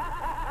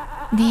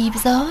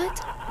 دیوزاد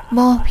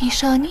ماه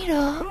پیشانی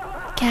را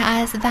که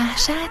از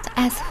وحشت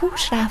از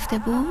هوش رفته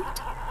بود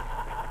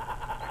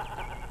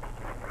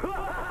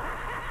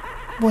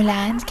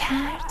بلند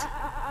کرد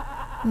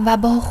و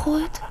با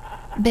خود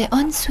به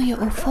آن سوی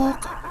افق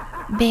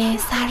به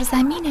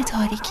سرزمین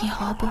تاریکی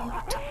ها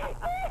برد.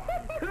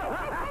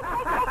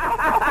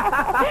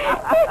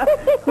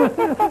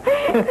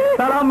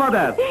 سلام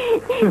مادر.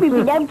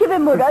 میبینم که به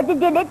مراد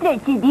دلت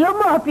رسیدی و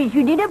ماه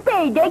پیشونی رو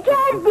پیدا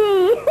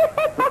کردی.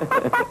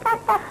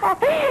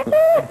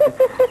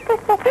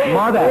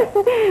 مادر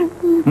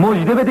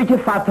مژده بده که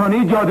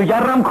فتانه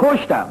جادوگرم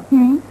کشتم.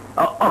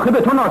 آخه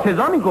به تو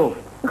ناسزا میگفت.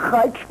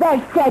 خاک بر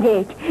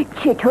سرت،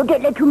 چطور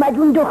دلت اومد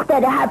اون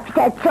دختر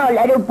 700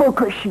 ساله رو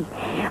بکشی؟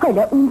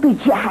 حالا اون به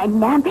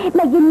جهنم،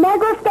 مگه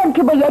نگفتم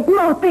که باید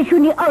ماه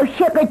پیشونی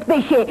عاشقت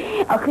بشه؟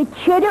 آخه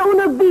چرا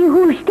اونو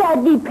بیهوش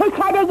کردی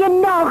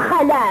پسرای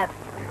ناخلف؟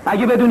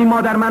 اگه بدونی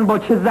مادر من با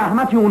چه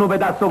زحمتی اونو به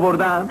دست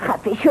آوردم.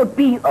 خفه شو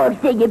بی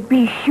ارزه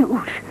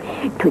بیشور،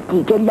 تو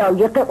دیگه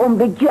لایق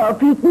عمر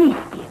جاوید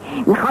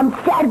نیستی. میخوام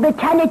سر به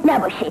تنت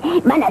نباشه.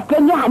 من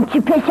اصلا یه همچی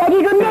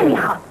پسری رو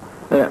نمیخوام.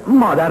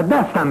 مادر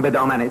دستم به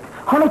دامنت.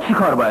 حالا چی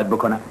کار باید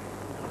بکنم؟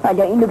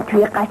 حالا اینو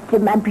توی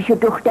قصد من پیش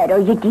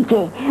دخترای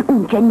دیگه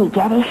اونجا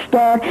نگرش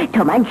دار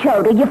تا من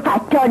شارای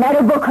فتانه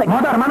رو بکنم.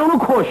 مادر من اونو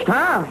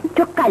کشتم.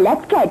 تو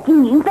غلط کردی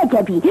این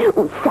وجبی.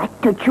 اون 100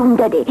 تا چون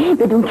داره.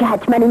 بدون که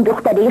حتما اون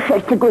دختره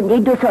خرس گنده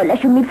 2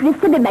 سالشو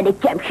میفرسته به ملک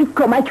جمشید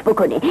کمک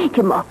بکنه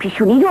که ماه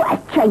پیشونی رو از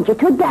چنگ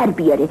تو در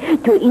بیاره.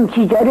 تو این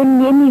چیزا رو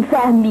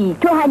نمیفهمی.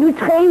 تو هنوز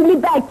خیلی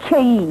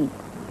بچه‌ای.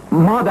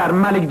 مادر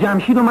ملک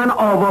جمشید و من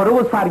آواره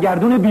و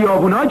سرگردون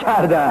بیابونا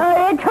کردم.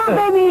 آره تو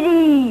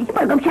بمیری.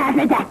 برگم شهر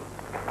نزن.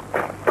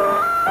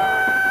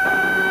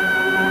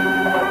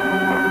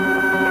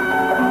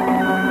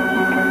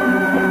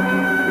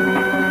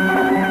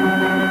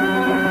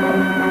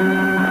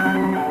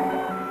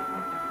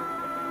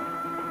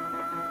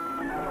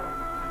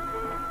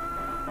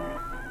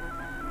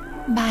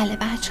 بله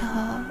بچه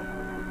ها،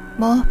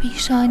 ماه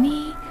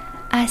پیشانی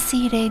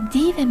اسیر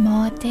دیو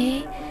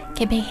ماده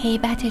که به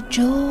هیبت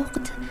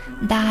جغد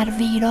در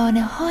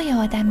ویرانه های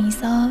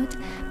آدمیزاد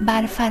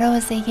بر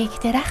فراز یک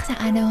درخت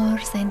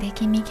انار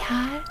زندگی می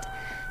کرد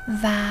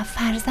و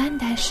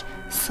فرزندش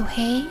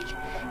سهیل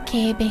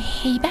که به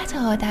هیبت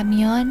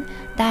آدمیان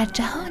در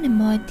جهان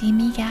مادی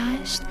می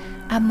گشت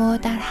اما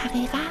در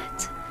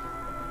حقیقت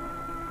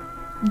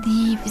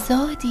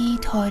دیوزادی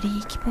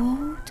تاریک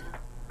بود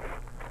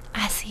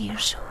اسیر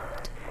شد.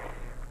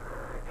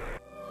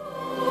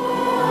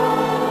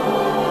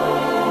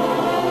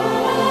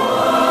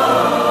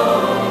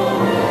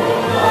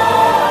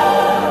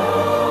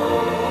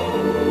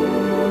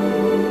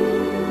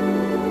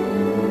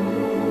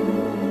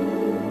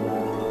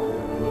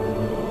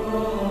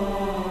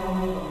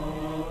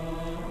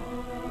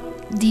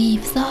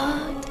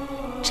 دیوزاد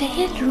 40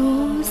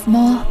 روز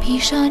ماه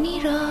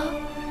پیشانی را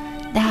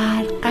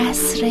در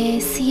قصر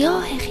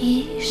سیاه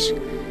خیش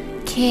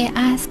که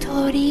از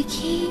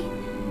تاریکی،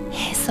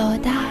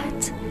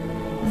 حسادت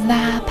و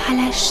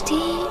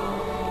پلشتی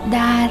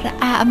در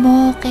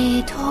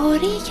اعماق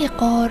تاریک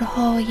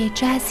غارهای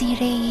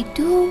جزیره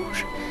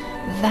دور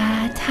و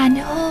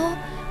تنها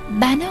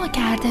بنا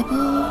کرده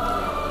بود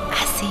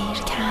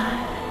اسیر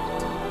کرد.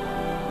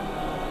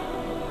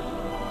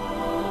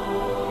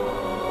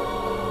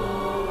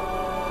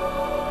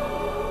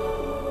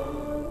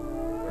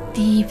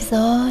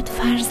 دیوزاد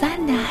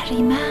فرزند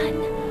اهریمن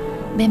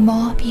به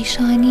ماه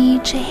پیشانی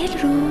 40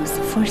 روز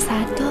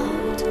فرصت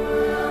داد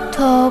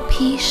تا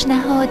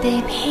پیشنهاد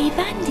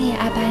پیوندی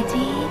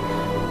ابدی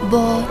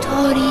با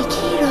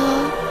تاریکی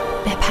را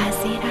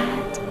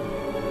بپذیرد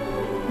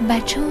و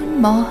چون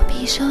ماه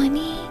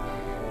پیشانی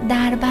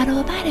در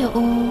برابر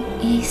او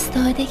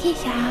ایستادگی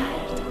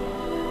کرد،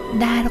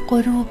 در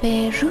غروب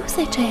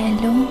روز 40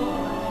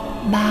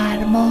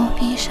 بر ماه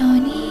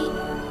پیشانی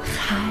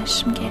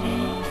خشم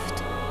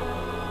گرفت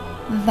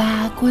و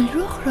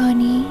گلرخ را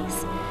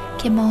نیز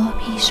که ماه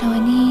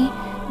پیشانی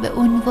به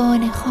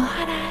عنوان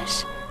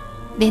خواهرش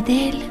به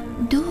دل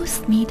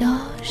دوست می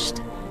داشت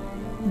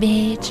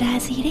به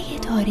جزیره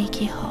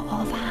تاریکی ها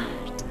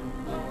آورد.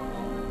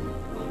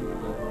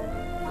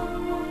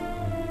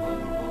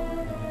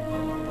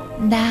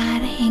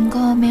 در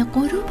هنگام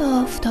غروب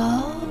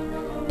آفتاب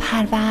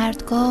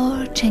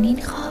پروردگار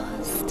چنین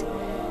خواست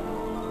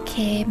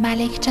که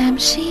ملک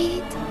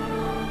جمشید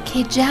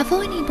که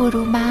جوانی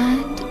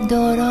برومند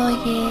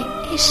دارای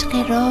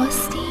عشق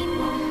راستین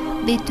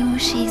به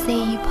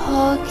دوشیزه‌ای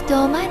پاک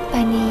دامن و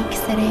نیک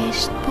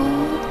سرشت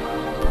بود،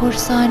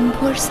 پرسان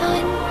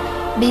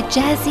به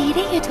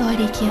جزیره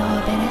تاریکی ها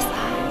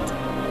برسد.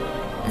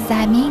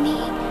 زمینی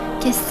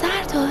که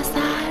سر تا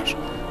سر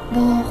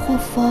با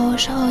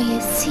خفاش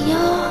های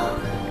سیاه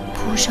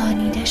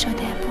پوشانیده شده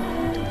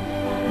بود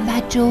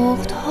و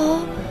جغدها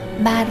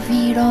بر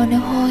ویرانه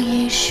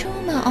های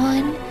شوم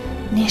آن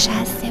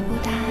نشسته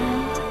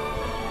بودند.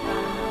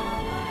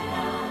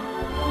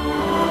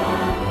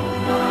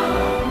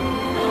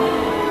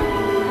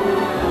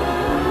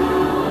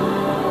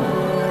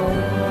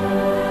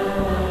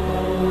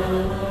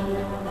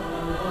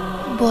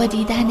 با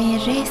دیدن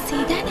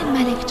رسیدن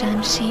ملک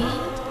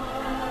جمشید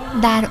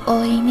در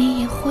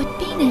آینه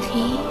خودبین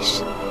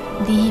خویش،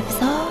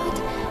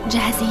 دیوزاد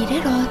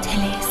جزیره را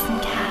طلسم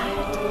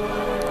کرد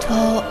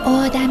تا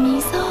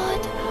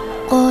آدمیزاد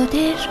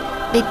قادر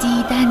به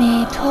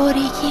دیدن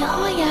تاریکی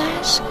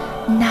هایش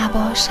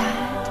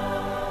نباشد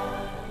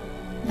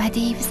و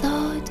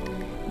دیوزاد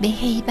به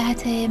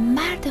هیبت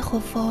مرد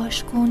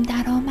خفاشگون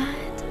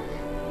درآمد،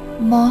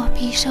 ماه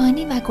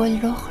پیشانی و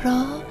گلرخ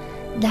را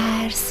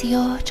در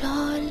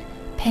سیاهچال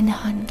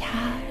پنهان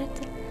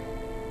کرد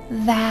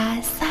و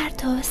سر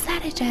تا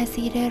سر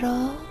جزیره را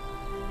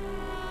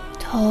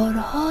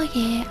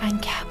تارهای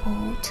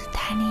عنکبوت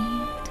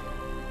تنید.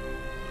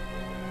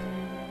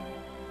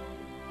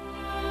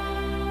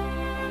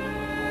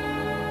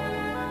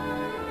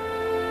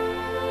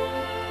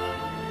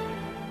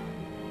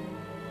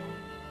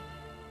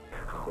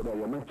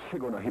 خدایا من چه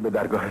گناهی به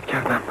درگاهت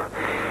کردم؟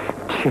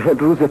 40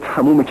 روز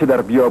تمومه که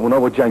در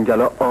بیابونا و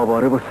جنگلا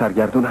آواره و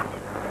سرگردونم.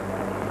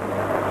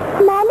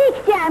 ملک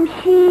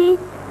جمشید،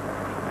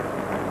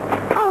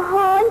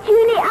 آهان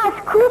جونی از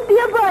کوب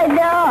بیا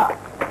بالا.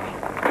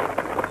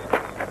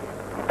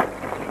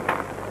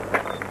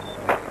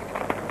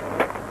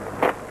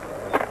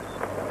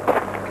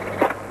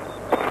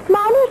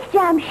 ملک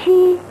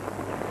جمشید،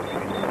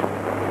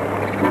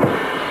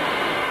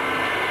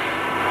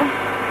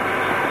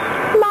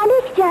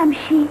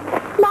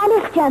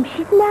 ملک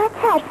جمشید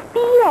نترس،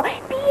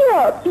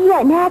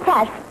 بیا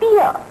نترس،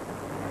 بیا.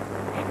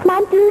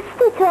 من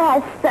دوست تو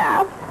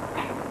هستم،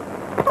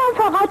 من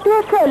فقط 2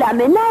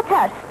 سالمه،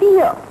 نترس،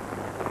 بیا.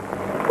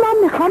 من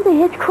میخوام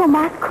بهت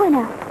کمک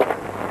کنم.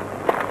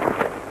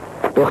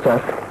 دختر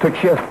تو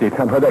کی هستی؟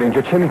 تنها در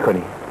اینجا چه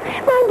میکنی؟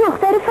 من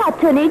دختر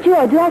فتانه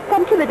جادو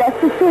هستم که به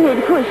دست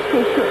سهیل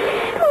کشته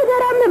شد.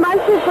 مادرم به من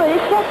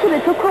سفارش کرد که به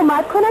تو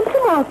کمک کنم که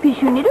ماه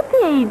پیشونی رو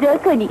پیدا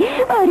کنی.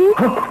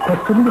 آره؟ پس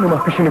تو میدونی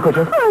ماه پیشونی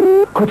کجاست؟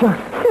 آره. کجاست؟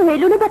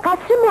 سهیل اونو به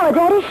قصر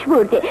مادرش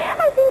برده.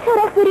 از این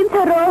طرف بریم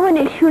تا راه و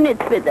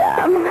نشونت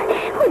بدم.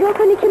 خدا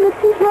کنی که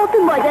مثل راه به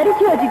مادر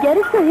جادوگر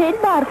سهیل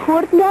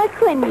برخورد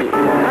نکنی.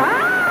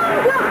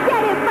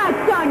 دختر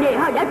فتانه،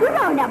 حالا تو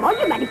راهنمای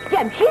ملک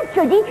جمشید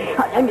شدی،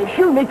 حالا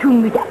نشونتون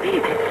میدم.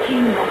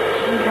 چی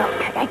را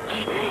کرک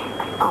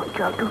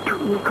آنجا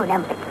روتون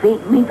میکنم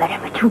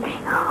میبرمتون.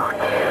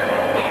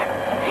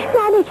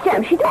 ملک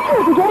جمشید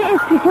جادوگر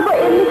اسپیته با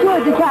علم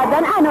جادو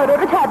کردن انارا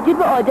رو تبدیل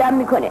به آدم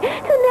میکنه. تو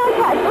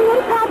نترس، اونا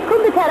رو پرد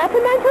کن به طرف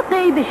من تا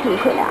غیبشون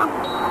کنم.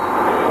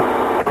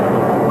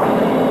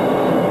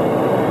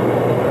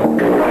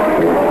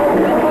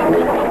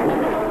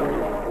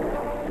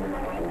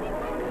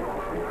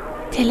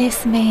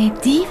 طلسم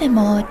دیو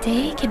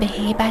ماده که به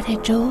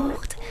هیبت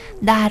جغد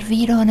در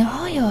ویرانه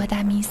های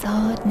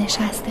آدمیزاد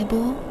نشسته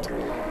بود،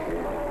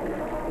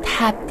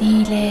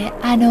 تبدیل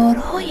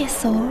انارهای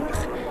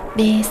سرخ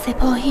به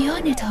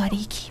سپاهیان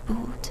تاریکی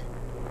بود.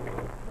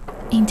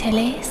 این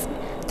طلسم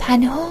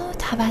تنها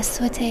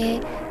توسط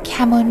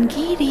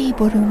کمانگیری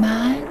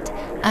برومند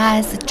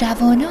از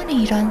جوانان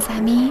ایران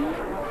زمین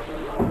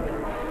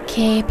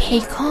که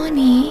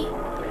پیکانی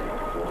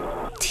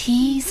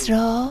تیز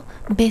را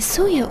به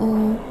سوی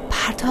او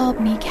پرتاب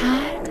می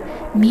کرد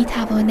می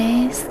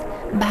توانست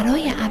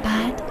برای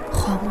ابد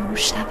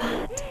خاموش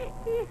شود.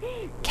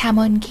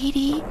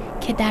 کمانگیری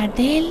که در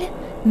دل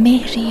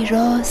مهری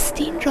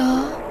راستین را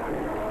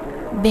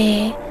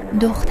به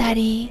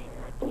دختری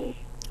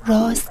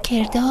راست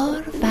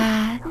کردار و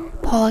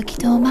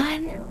پاک دامن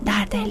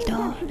در دل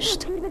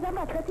داشت. زود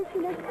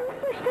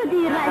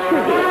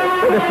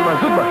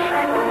باش.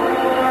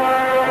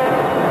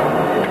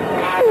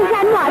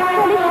 میزن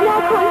معطلش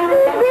نکن،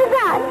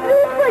 بزن،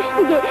 زود باش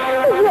دیگه.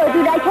 جادو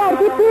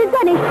نکرده،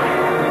 بزنش.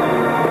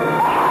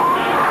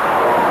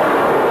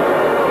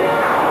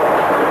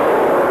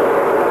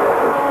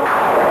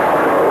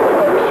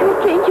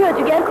 شد که این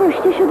جادوگر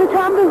کشته شد و تو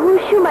هم به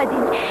هوش اومدی.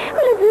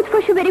 حالا زود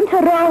پاشو بریم تا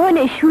راه و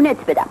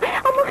نشونت بدم،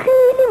 اما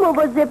خیلی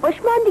مواظب باش.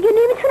 من دیگه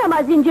نمیتونم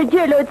از اینجا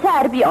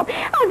جلوتر بیام.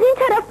 از این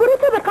طرف برو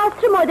تا به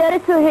قصر مادر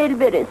سهیل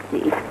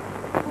برسی.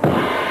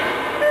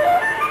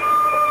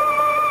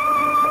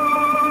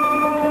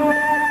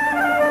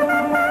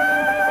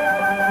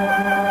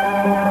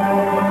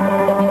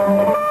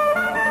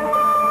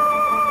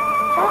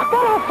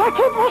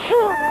 ساکت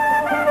باشو.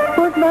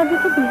 باز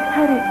وضعیت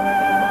بهتره.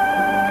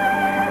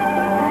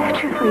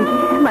 چه فایده؟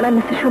 منم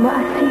مثل شما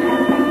اسیرم.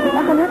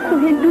 اقلا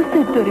سهیل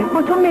دوستت داره،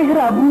 با تو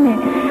مهربونه.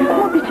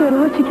 ما بیچاره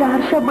ها چی که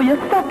هر شب باید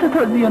 100 تا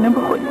تازیانه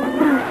بخوریم.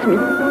 راست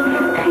میگی،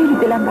 خیلی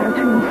دلم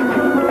براتون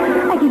میسوزه.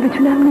 اگه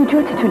بتونم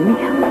نجاتتون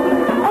میدم.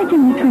 اگه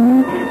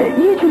میتونی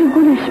یه جوری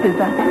گولش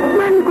بزن.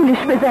 من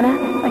گولش بزنم؟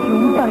 اگه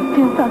اون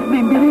بدجنس از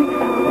بین بره،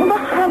 اون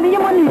وقت همه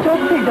ما نجات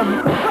پیدا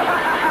میکنیم.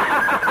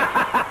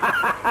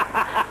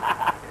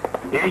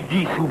 ای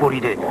گیسو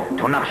بریده،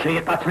 تو نقشه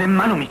قتل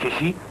منو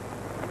میکشی؟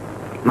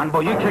 من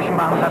با یک چشم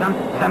به هم زدن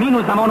زمین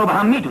و زمان رو به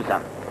هم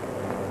میدوزم.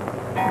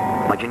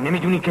 مگه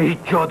نمیدونی که هیچ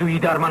جادویی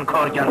در من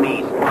کارگر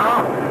نیست؟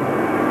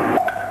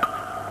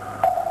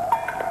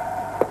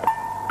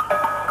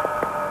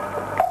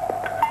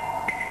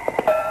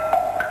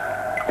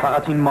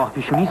 فقط این ماه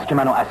پیشونیست که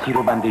منو اسیر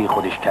و بنده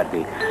خودش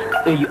کرده.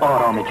 ای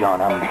آرام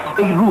جانم،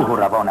 ای روح و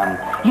روانم،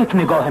 یک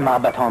نگاه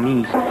محبت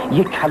آمیز،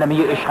 یک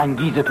کلمه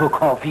عشق‌انگیز تو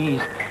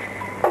کافی است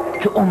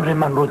که عمر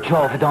من رو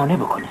جاودانه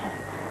بکنه.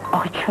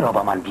 آخه چرا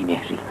با من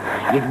بی‌مهری؟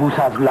 یک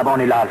بوسه از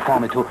لبان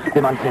لالفام تو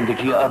به من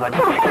زندگی ابدی.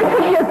 تو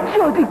یک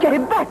جادوگر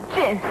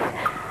بدجنس،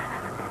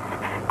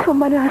 تو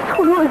منو از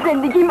خونه و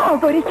زندگیم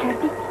آواره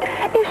کردی،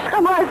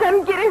 عشقمو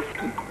ازم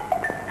گرفتی.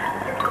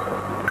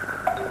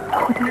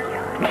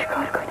 خدایا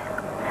چیکار کنم؟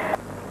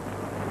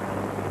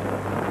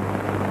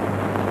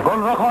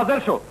 گلرخ حاضر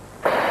شو.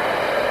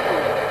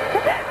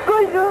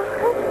 گلرخ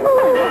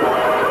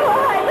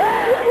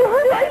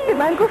به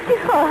من گفتی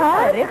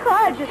خواهر؟ آره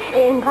خواهر جون،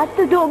 اینقدر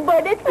تو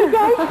دنبالت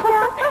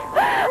میگشتم.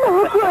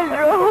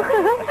 گلرخ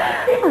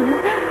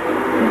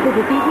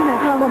بده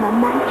ببینم مامان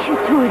من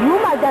چطوری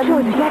اومدم؟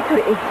 جادوگر تو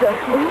رو احضار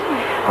کرد.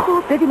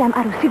 خب ببینم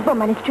عروسیت با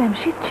ملک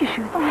جمشید چی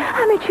شد؟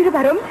 همه چی رو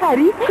برام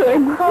تعریف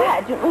کن.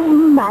 خواهر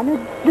جون منو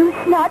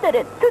دوست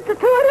نداره،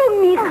 تو رو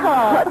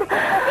میخواد.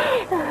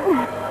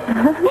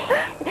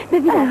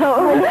 ببینم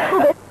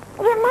خوبه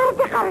یه مرد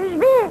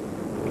غریبه.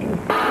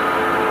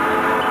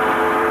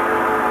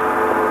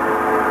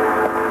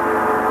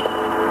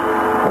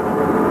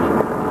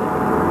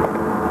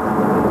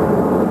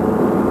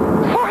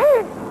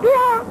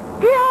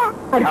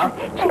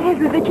 چه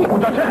روزه که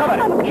اونجا چه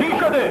خبره؟ چی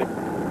شده؟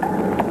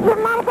 یه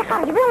مرد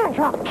غریبه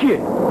اونجا.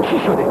 کیه؟ چی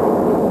شده؟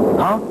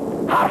 ها؟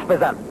 حرف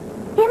بزن.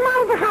 یه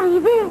مرد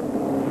غریبه.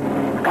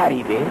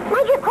 غریبه؟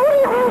 مگه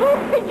کوری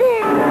اونجاست دیگه؟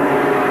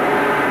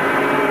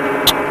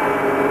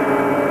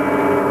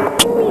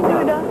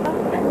 میدونم.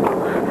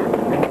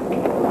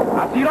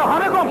 اسیرا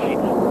همه گم شید.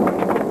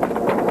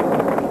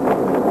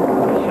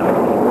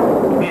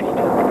 بیدید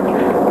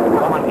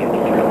با من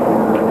بیدید.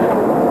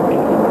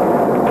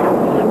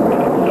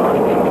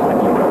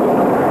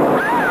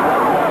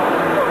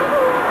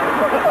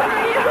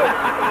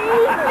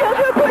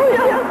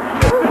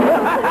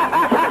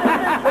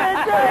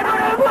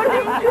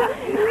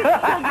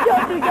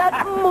 جادوگر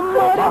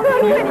مارو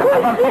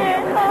میکشه.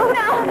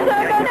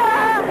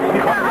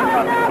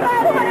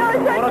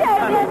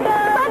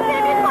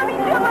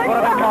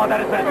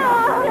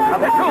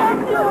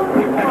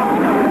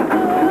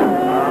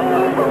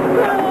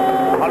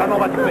 حالا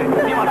نوبت توه.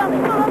 میمانم.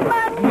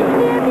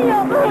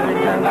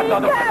 انقدر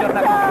داد و فریاد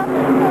نکن.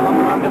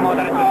 هم به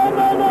مادرت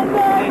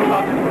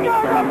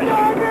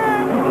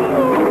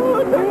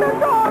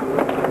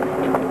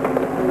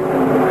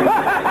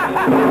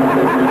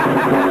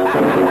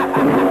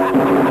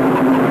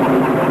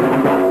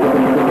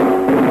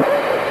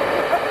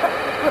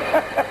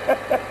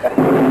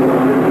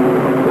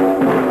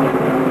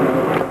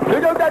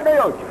بگم در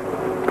نیاد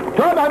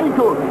تا هم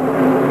همینطور.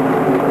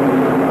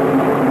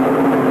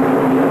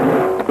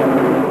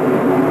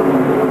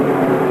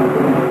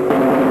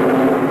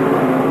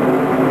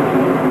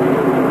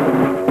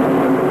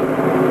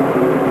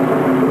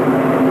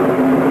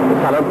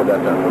 سلام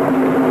پدرم.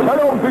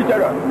 سلام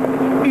پسرم.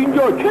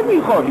 اینجا چه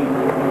میخواهی؟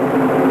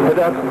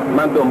 پدر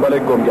من دنبال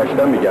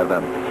گمگشتن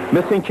میگردم.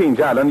 مثل اینکه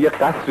اینجا الان یه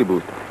قصری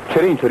بود.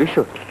 چرا اینطوری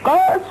شد؟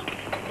 قصر؟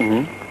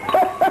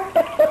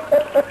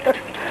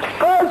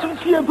 قصر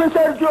چیه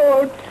پسر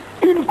جان؟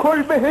 این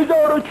کلبه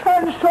 1000 و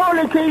چند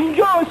ساله که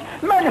اینجاست.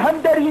 من هم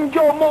در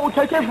اینجا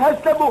معتکف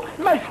هستم و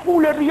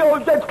مشغول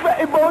ریاضت و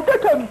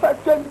عبادتم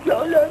پسر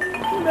جانم.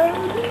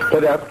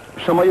 پدر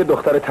شما یه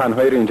دختر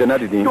تنهایی رو اینجا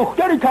ندیدین؟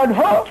 دختر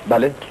تنها؟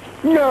 بله.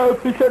 نه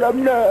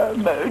پسرم نه.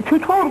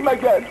 چطور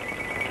مگر؟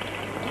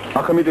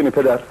 آخه میدونی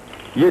پدر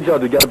یه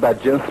جادوگر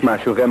بدجنس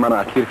معشوقه منو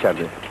اسیر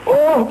کرده.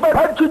 اوه بر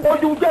هرچی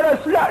جادوگر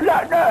است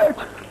لعنت.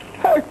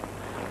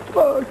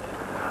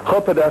 خب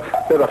پدر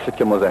ببخشید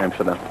که مزاحم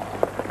شدم.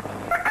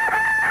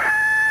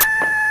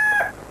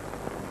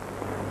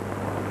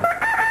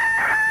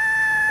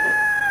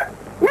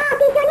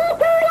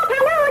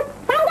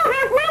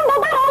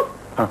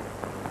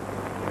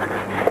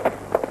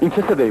 این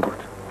چه صدایی بود؟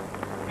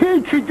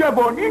 هیچی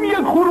جوان، این یک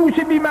خروس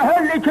بی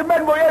محله که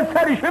من باید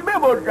سرشه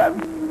ببرم.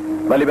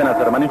 ولی به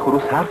نظر من این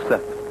خروس حرف زد.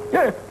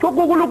 تو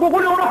گوگل اونو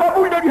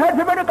قبول داری، حرف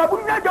من قبول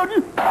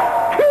نداری؟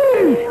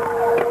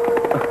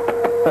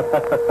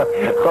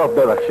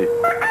 خب ببخشید.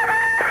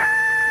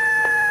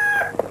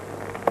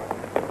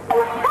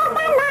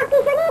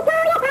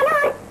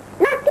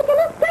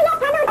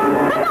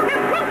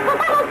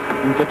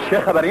 اینجا چه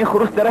خبره؟ این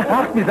خروس داره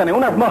حرف میزنه.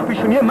 اون از ماه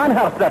پیشونی من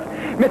حرف زد.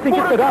 مثل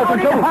اینکه صدا از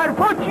اونجا بود.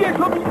 حرفا چیه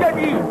تو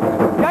میزنی؟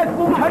 دست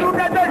بوم هنون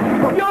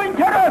نزن. بیا این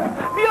طرف.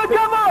 بیا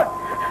جوان.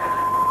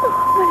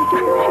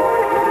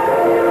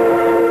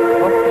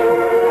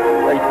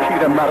 ای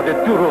پیر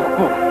مرد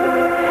دروغگو.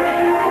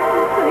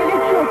 سایل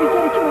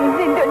جادوگری که من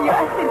زندانیا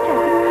اسیر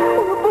کرده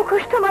اونو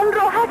بکش تا من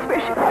راحت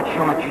بشه.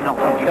 شما کی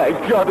نفهمید؟ ای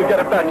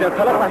جادوگر بدجنس،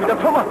 حالا فهمیدم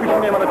تو ماه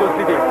پیشونی منو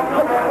دزدیدی.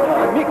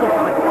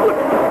 میکشم.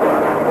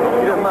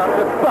 پیر مرد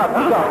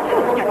بدبخت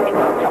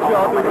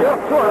جادوگر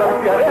تو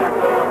رو بیاره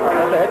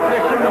بهت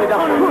نشون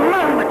میدم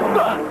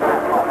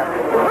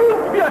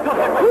بیا تا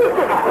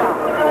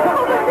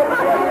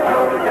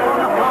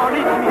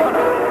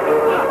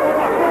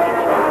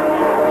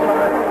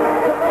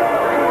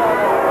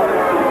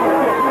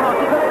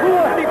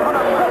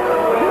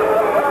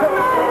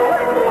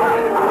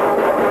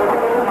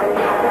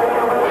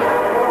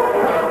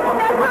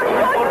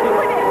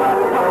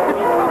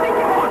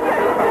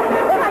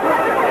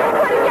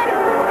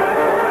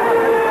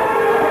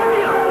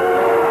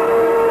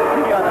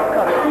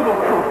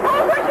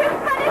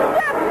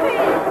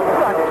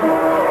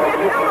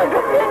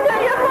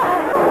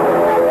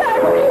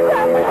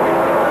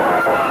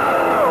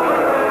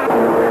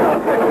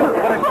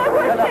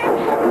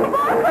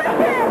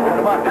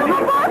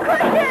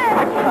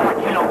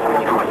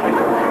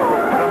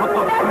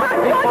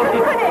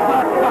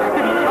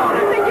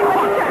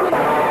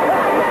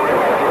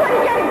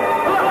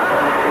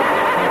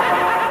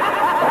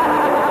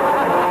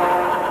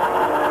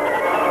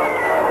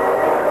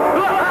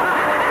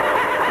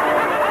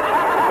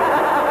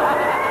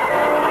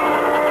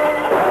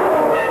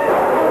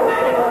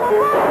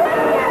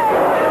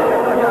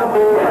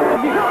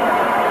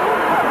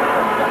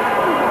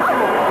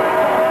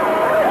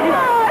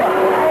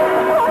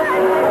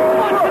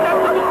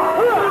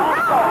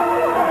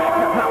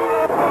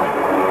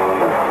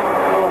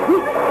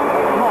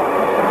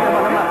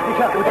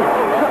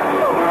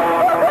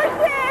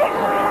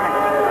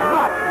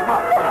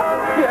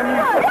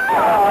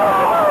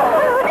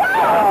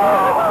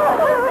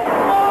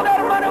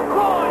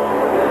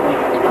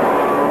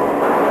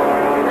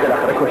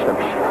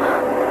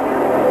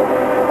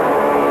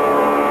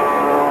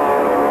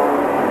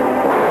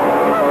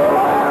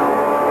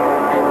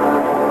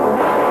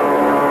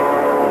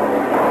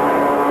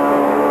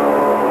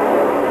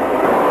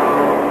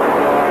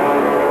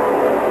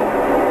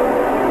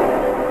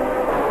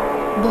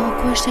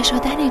کشته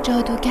شدن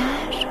جادوگر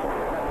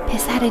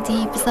پسر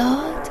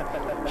دیوزاد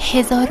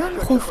هزاران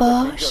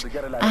خفاش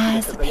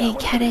از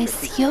پیکر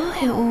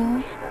سیاه او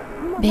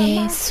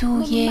به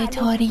سوی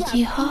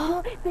تاریکی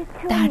ها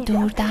در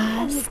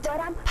دوردست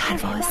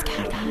پرواز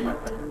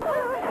کردند.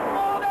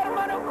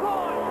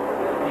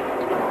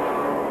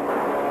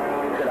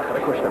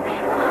 بالاخره کشتمش.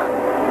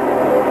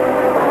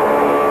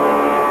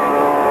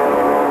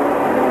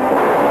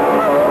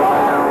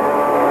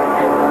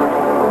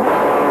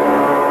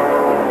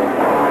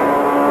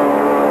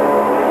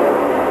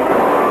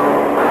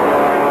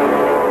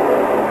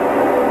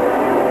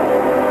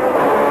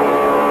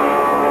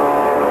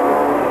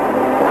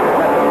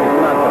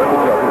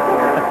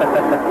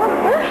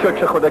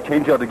 شکر خدا که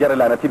این جادوگر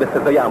لعنتی به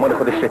سزای اعمال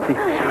خودش رسید.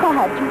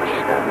 خواهر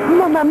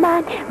جون،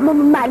 من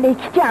ملک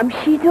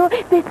جمشیدو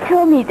به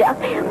تو میدم.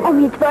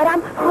 امیدوارم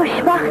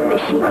خوشبخت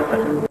بشی.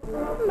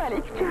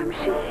 ملک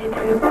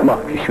جمشید، ماه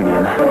پیشونی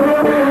من.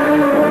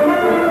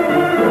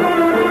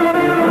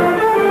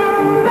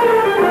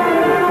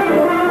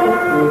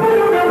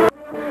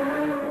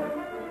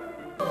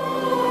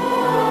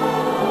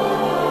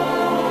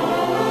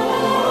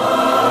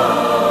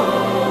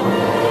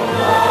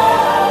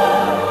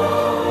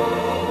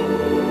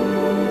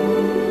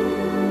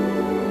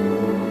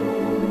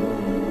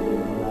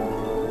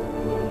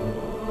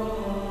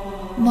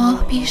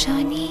 ماه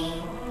پیشانی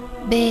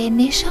به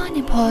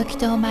نشان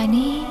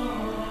پاکدامنی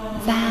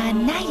و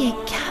نه یک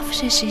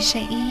کفش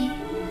شیشه‌ای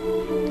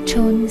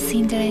چون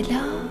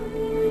سیندرلا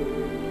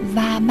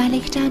و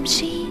ملک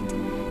جمشید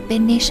به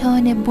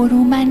نشان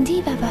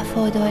برومندی و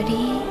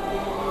وفاداری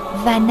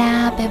و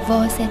نه به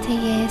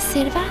واسطه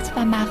ثروت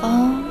و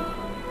مقام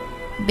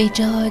به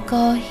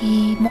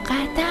جایگاهی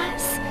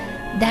مقدس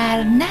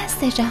در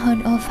نزد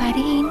جهان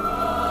آفرین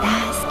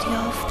دست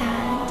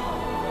یافتند.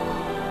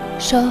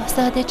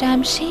 شاهزاده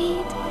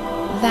جمشید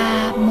و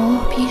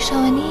ماه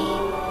پیشانی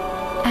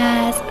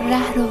از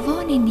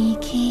رهروان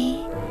نیکی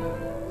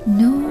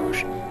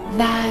نور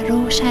و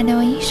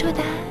روشنایی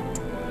شدند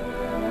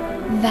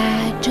و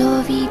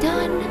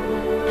جاویدان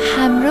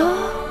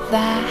همراه و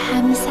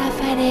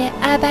همسفر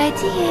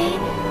ابدی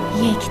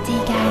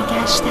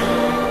یکدیگر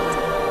گشتند.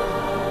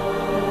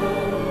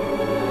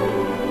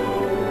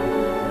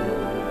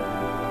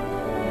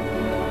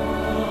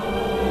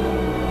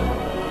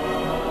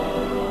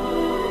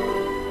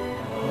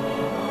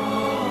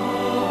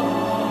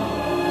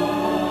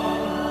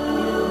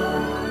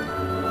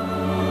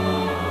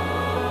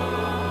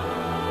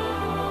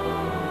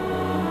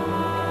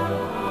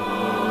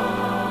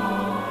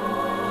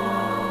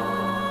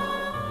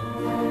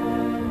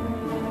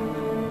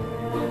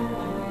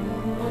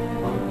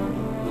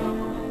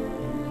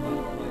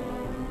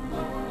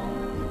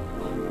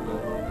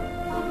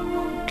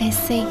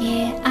 قصه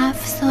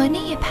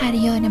افسانه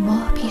پریان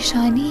ماه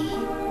پیشانی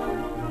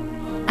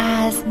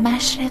از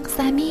مشرق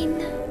زمین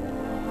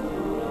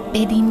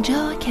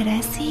بدینجا که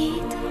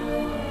رسید،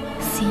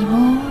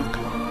 سیمرغ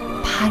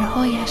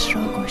پرهایش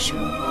را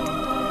گشود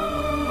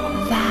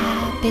و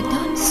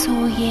بدان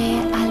سوی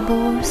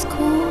البرز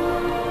کوه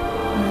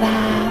و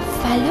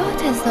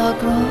فلات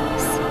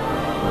زاگرس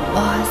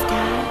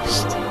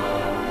بازگشت.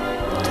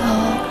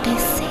 تا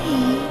قصه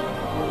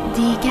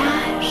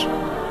دیگر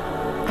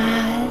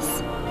از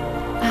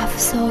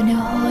افسانه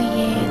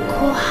های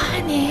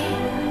کهن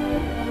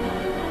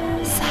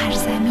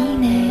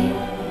سرزمین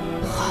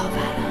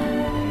خاوران.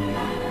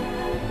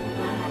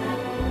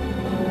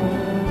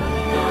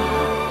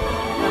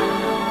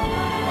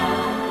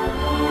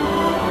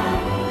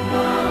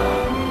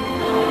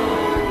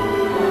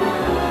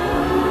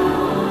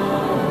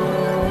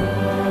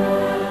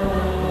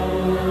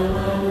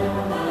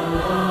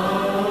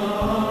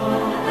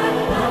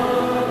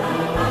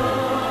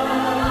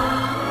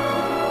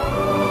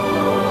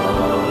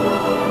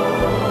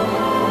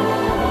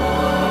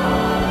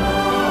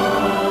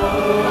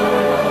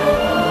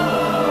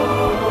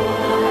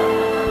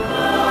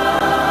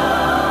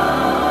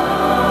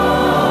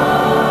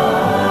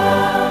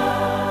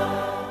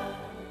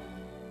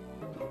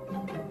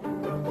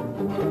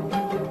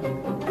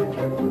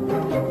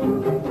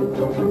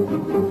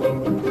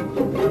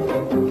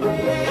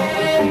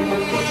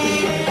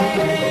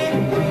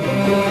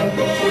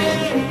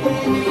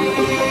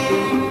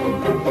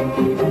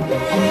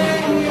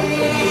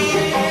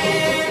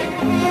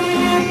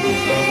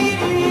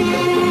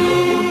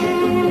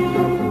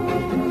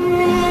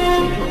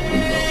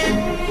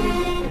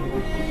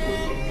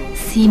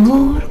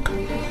 سیمرغ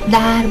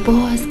در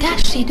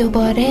بازگشتی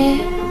دوباره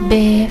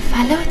به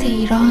فلات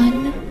ایران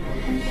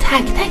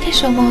تک تک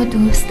شما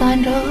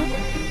دوستان را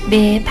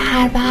به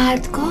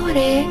پروردگار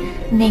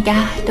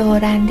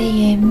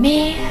نگهدارنده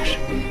مهر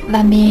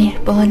و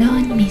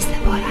مهربانان می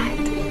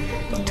سپارد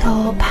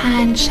تا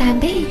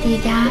پنجشنبه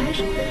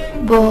دیگر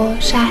با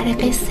شرح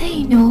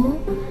قصه نو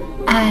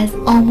از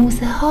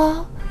آموزه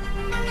ها،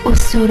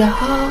 اسطوره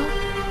ها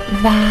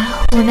و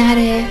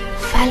هنر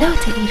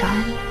فلات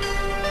ایران.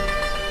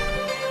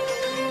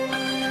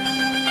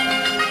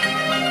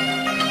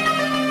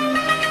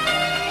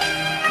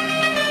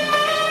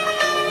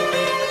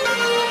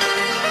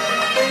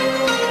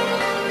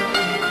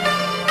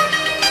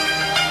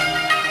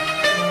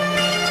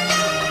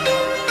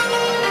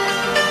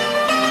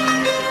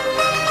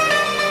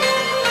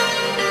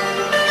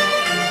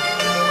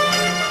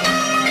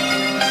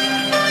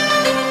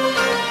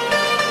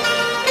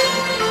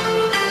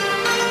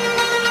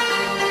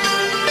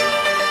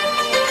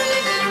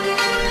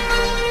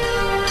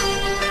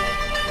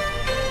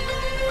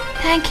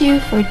 Thank you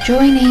for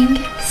joining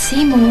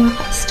Seymour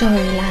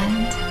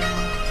Storyland.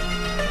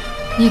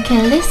 You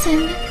can listen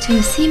to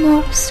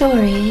Seymour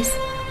Stories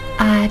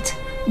at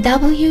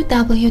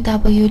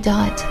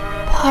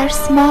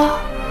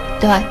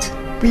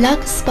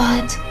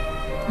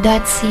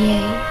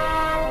www.parsma.blogspot.ca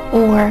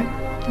or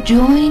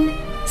join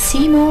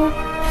Seymour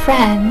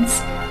Friends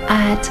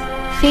at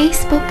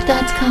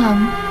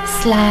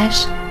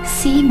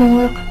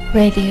facebook.com/Seymour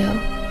Radio.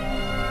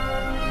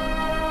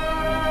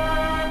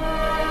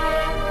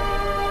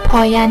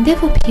 پاینده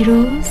و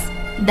پیروز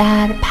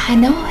در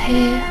پناه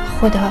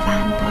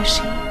خداوند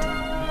باشید.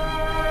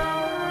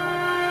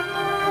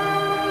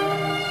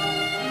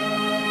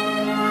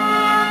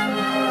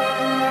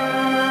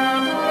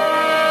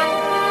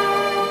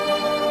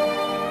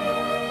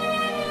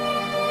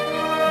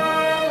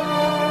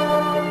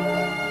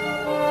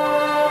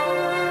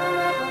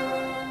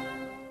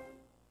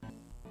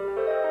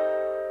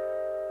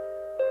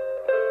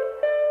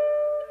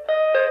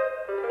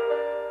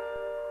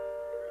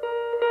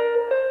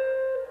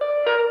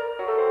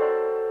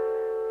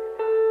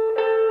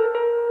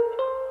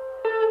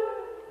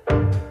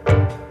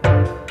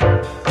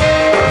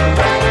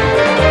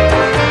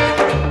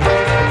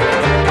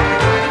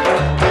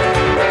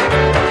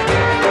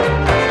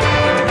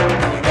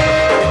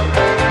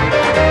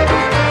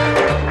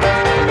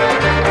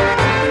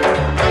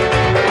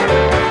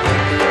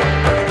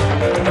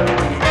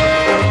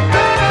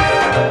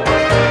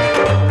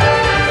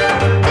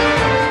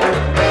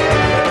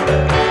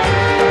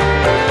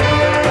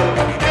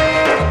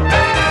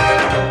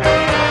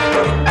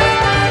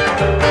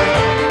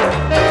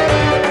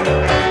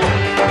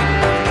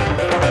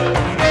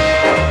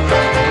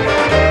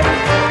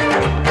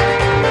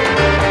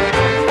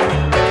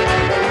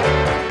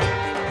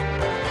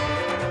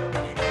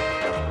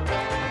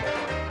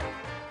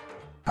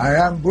 I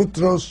am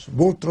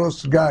Boutros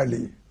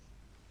Ghali.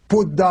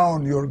 Put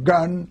down your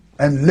gun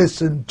and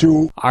listen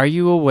to Are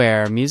You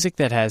Aware? Music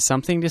that has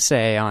something to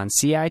say on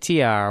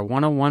CITR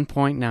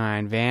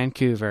 101.9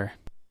 Vancouver.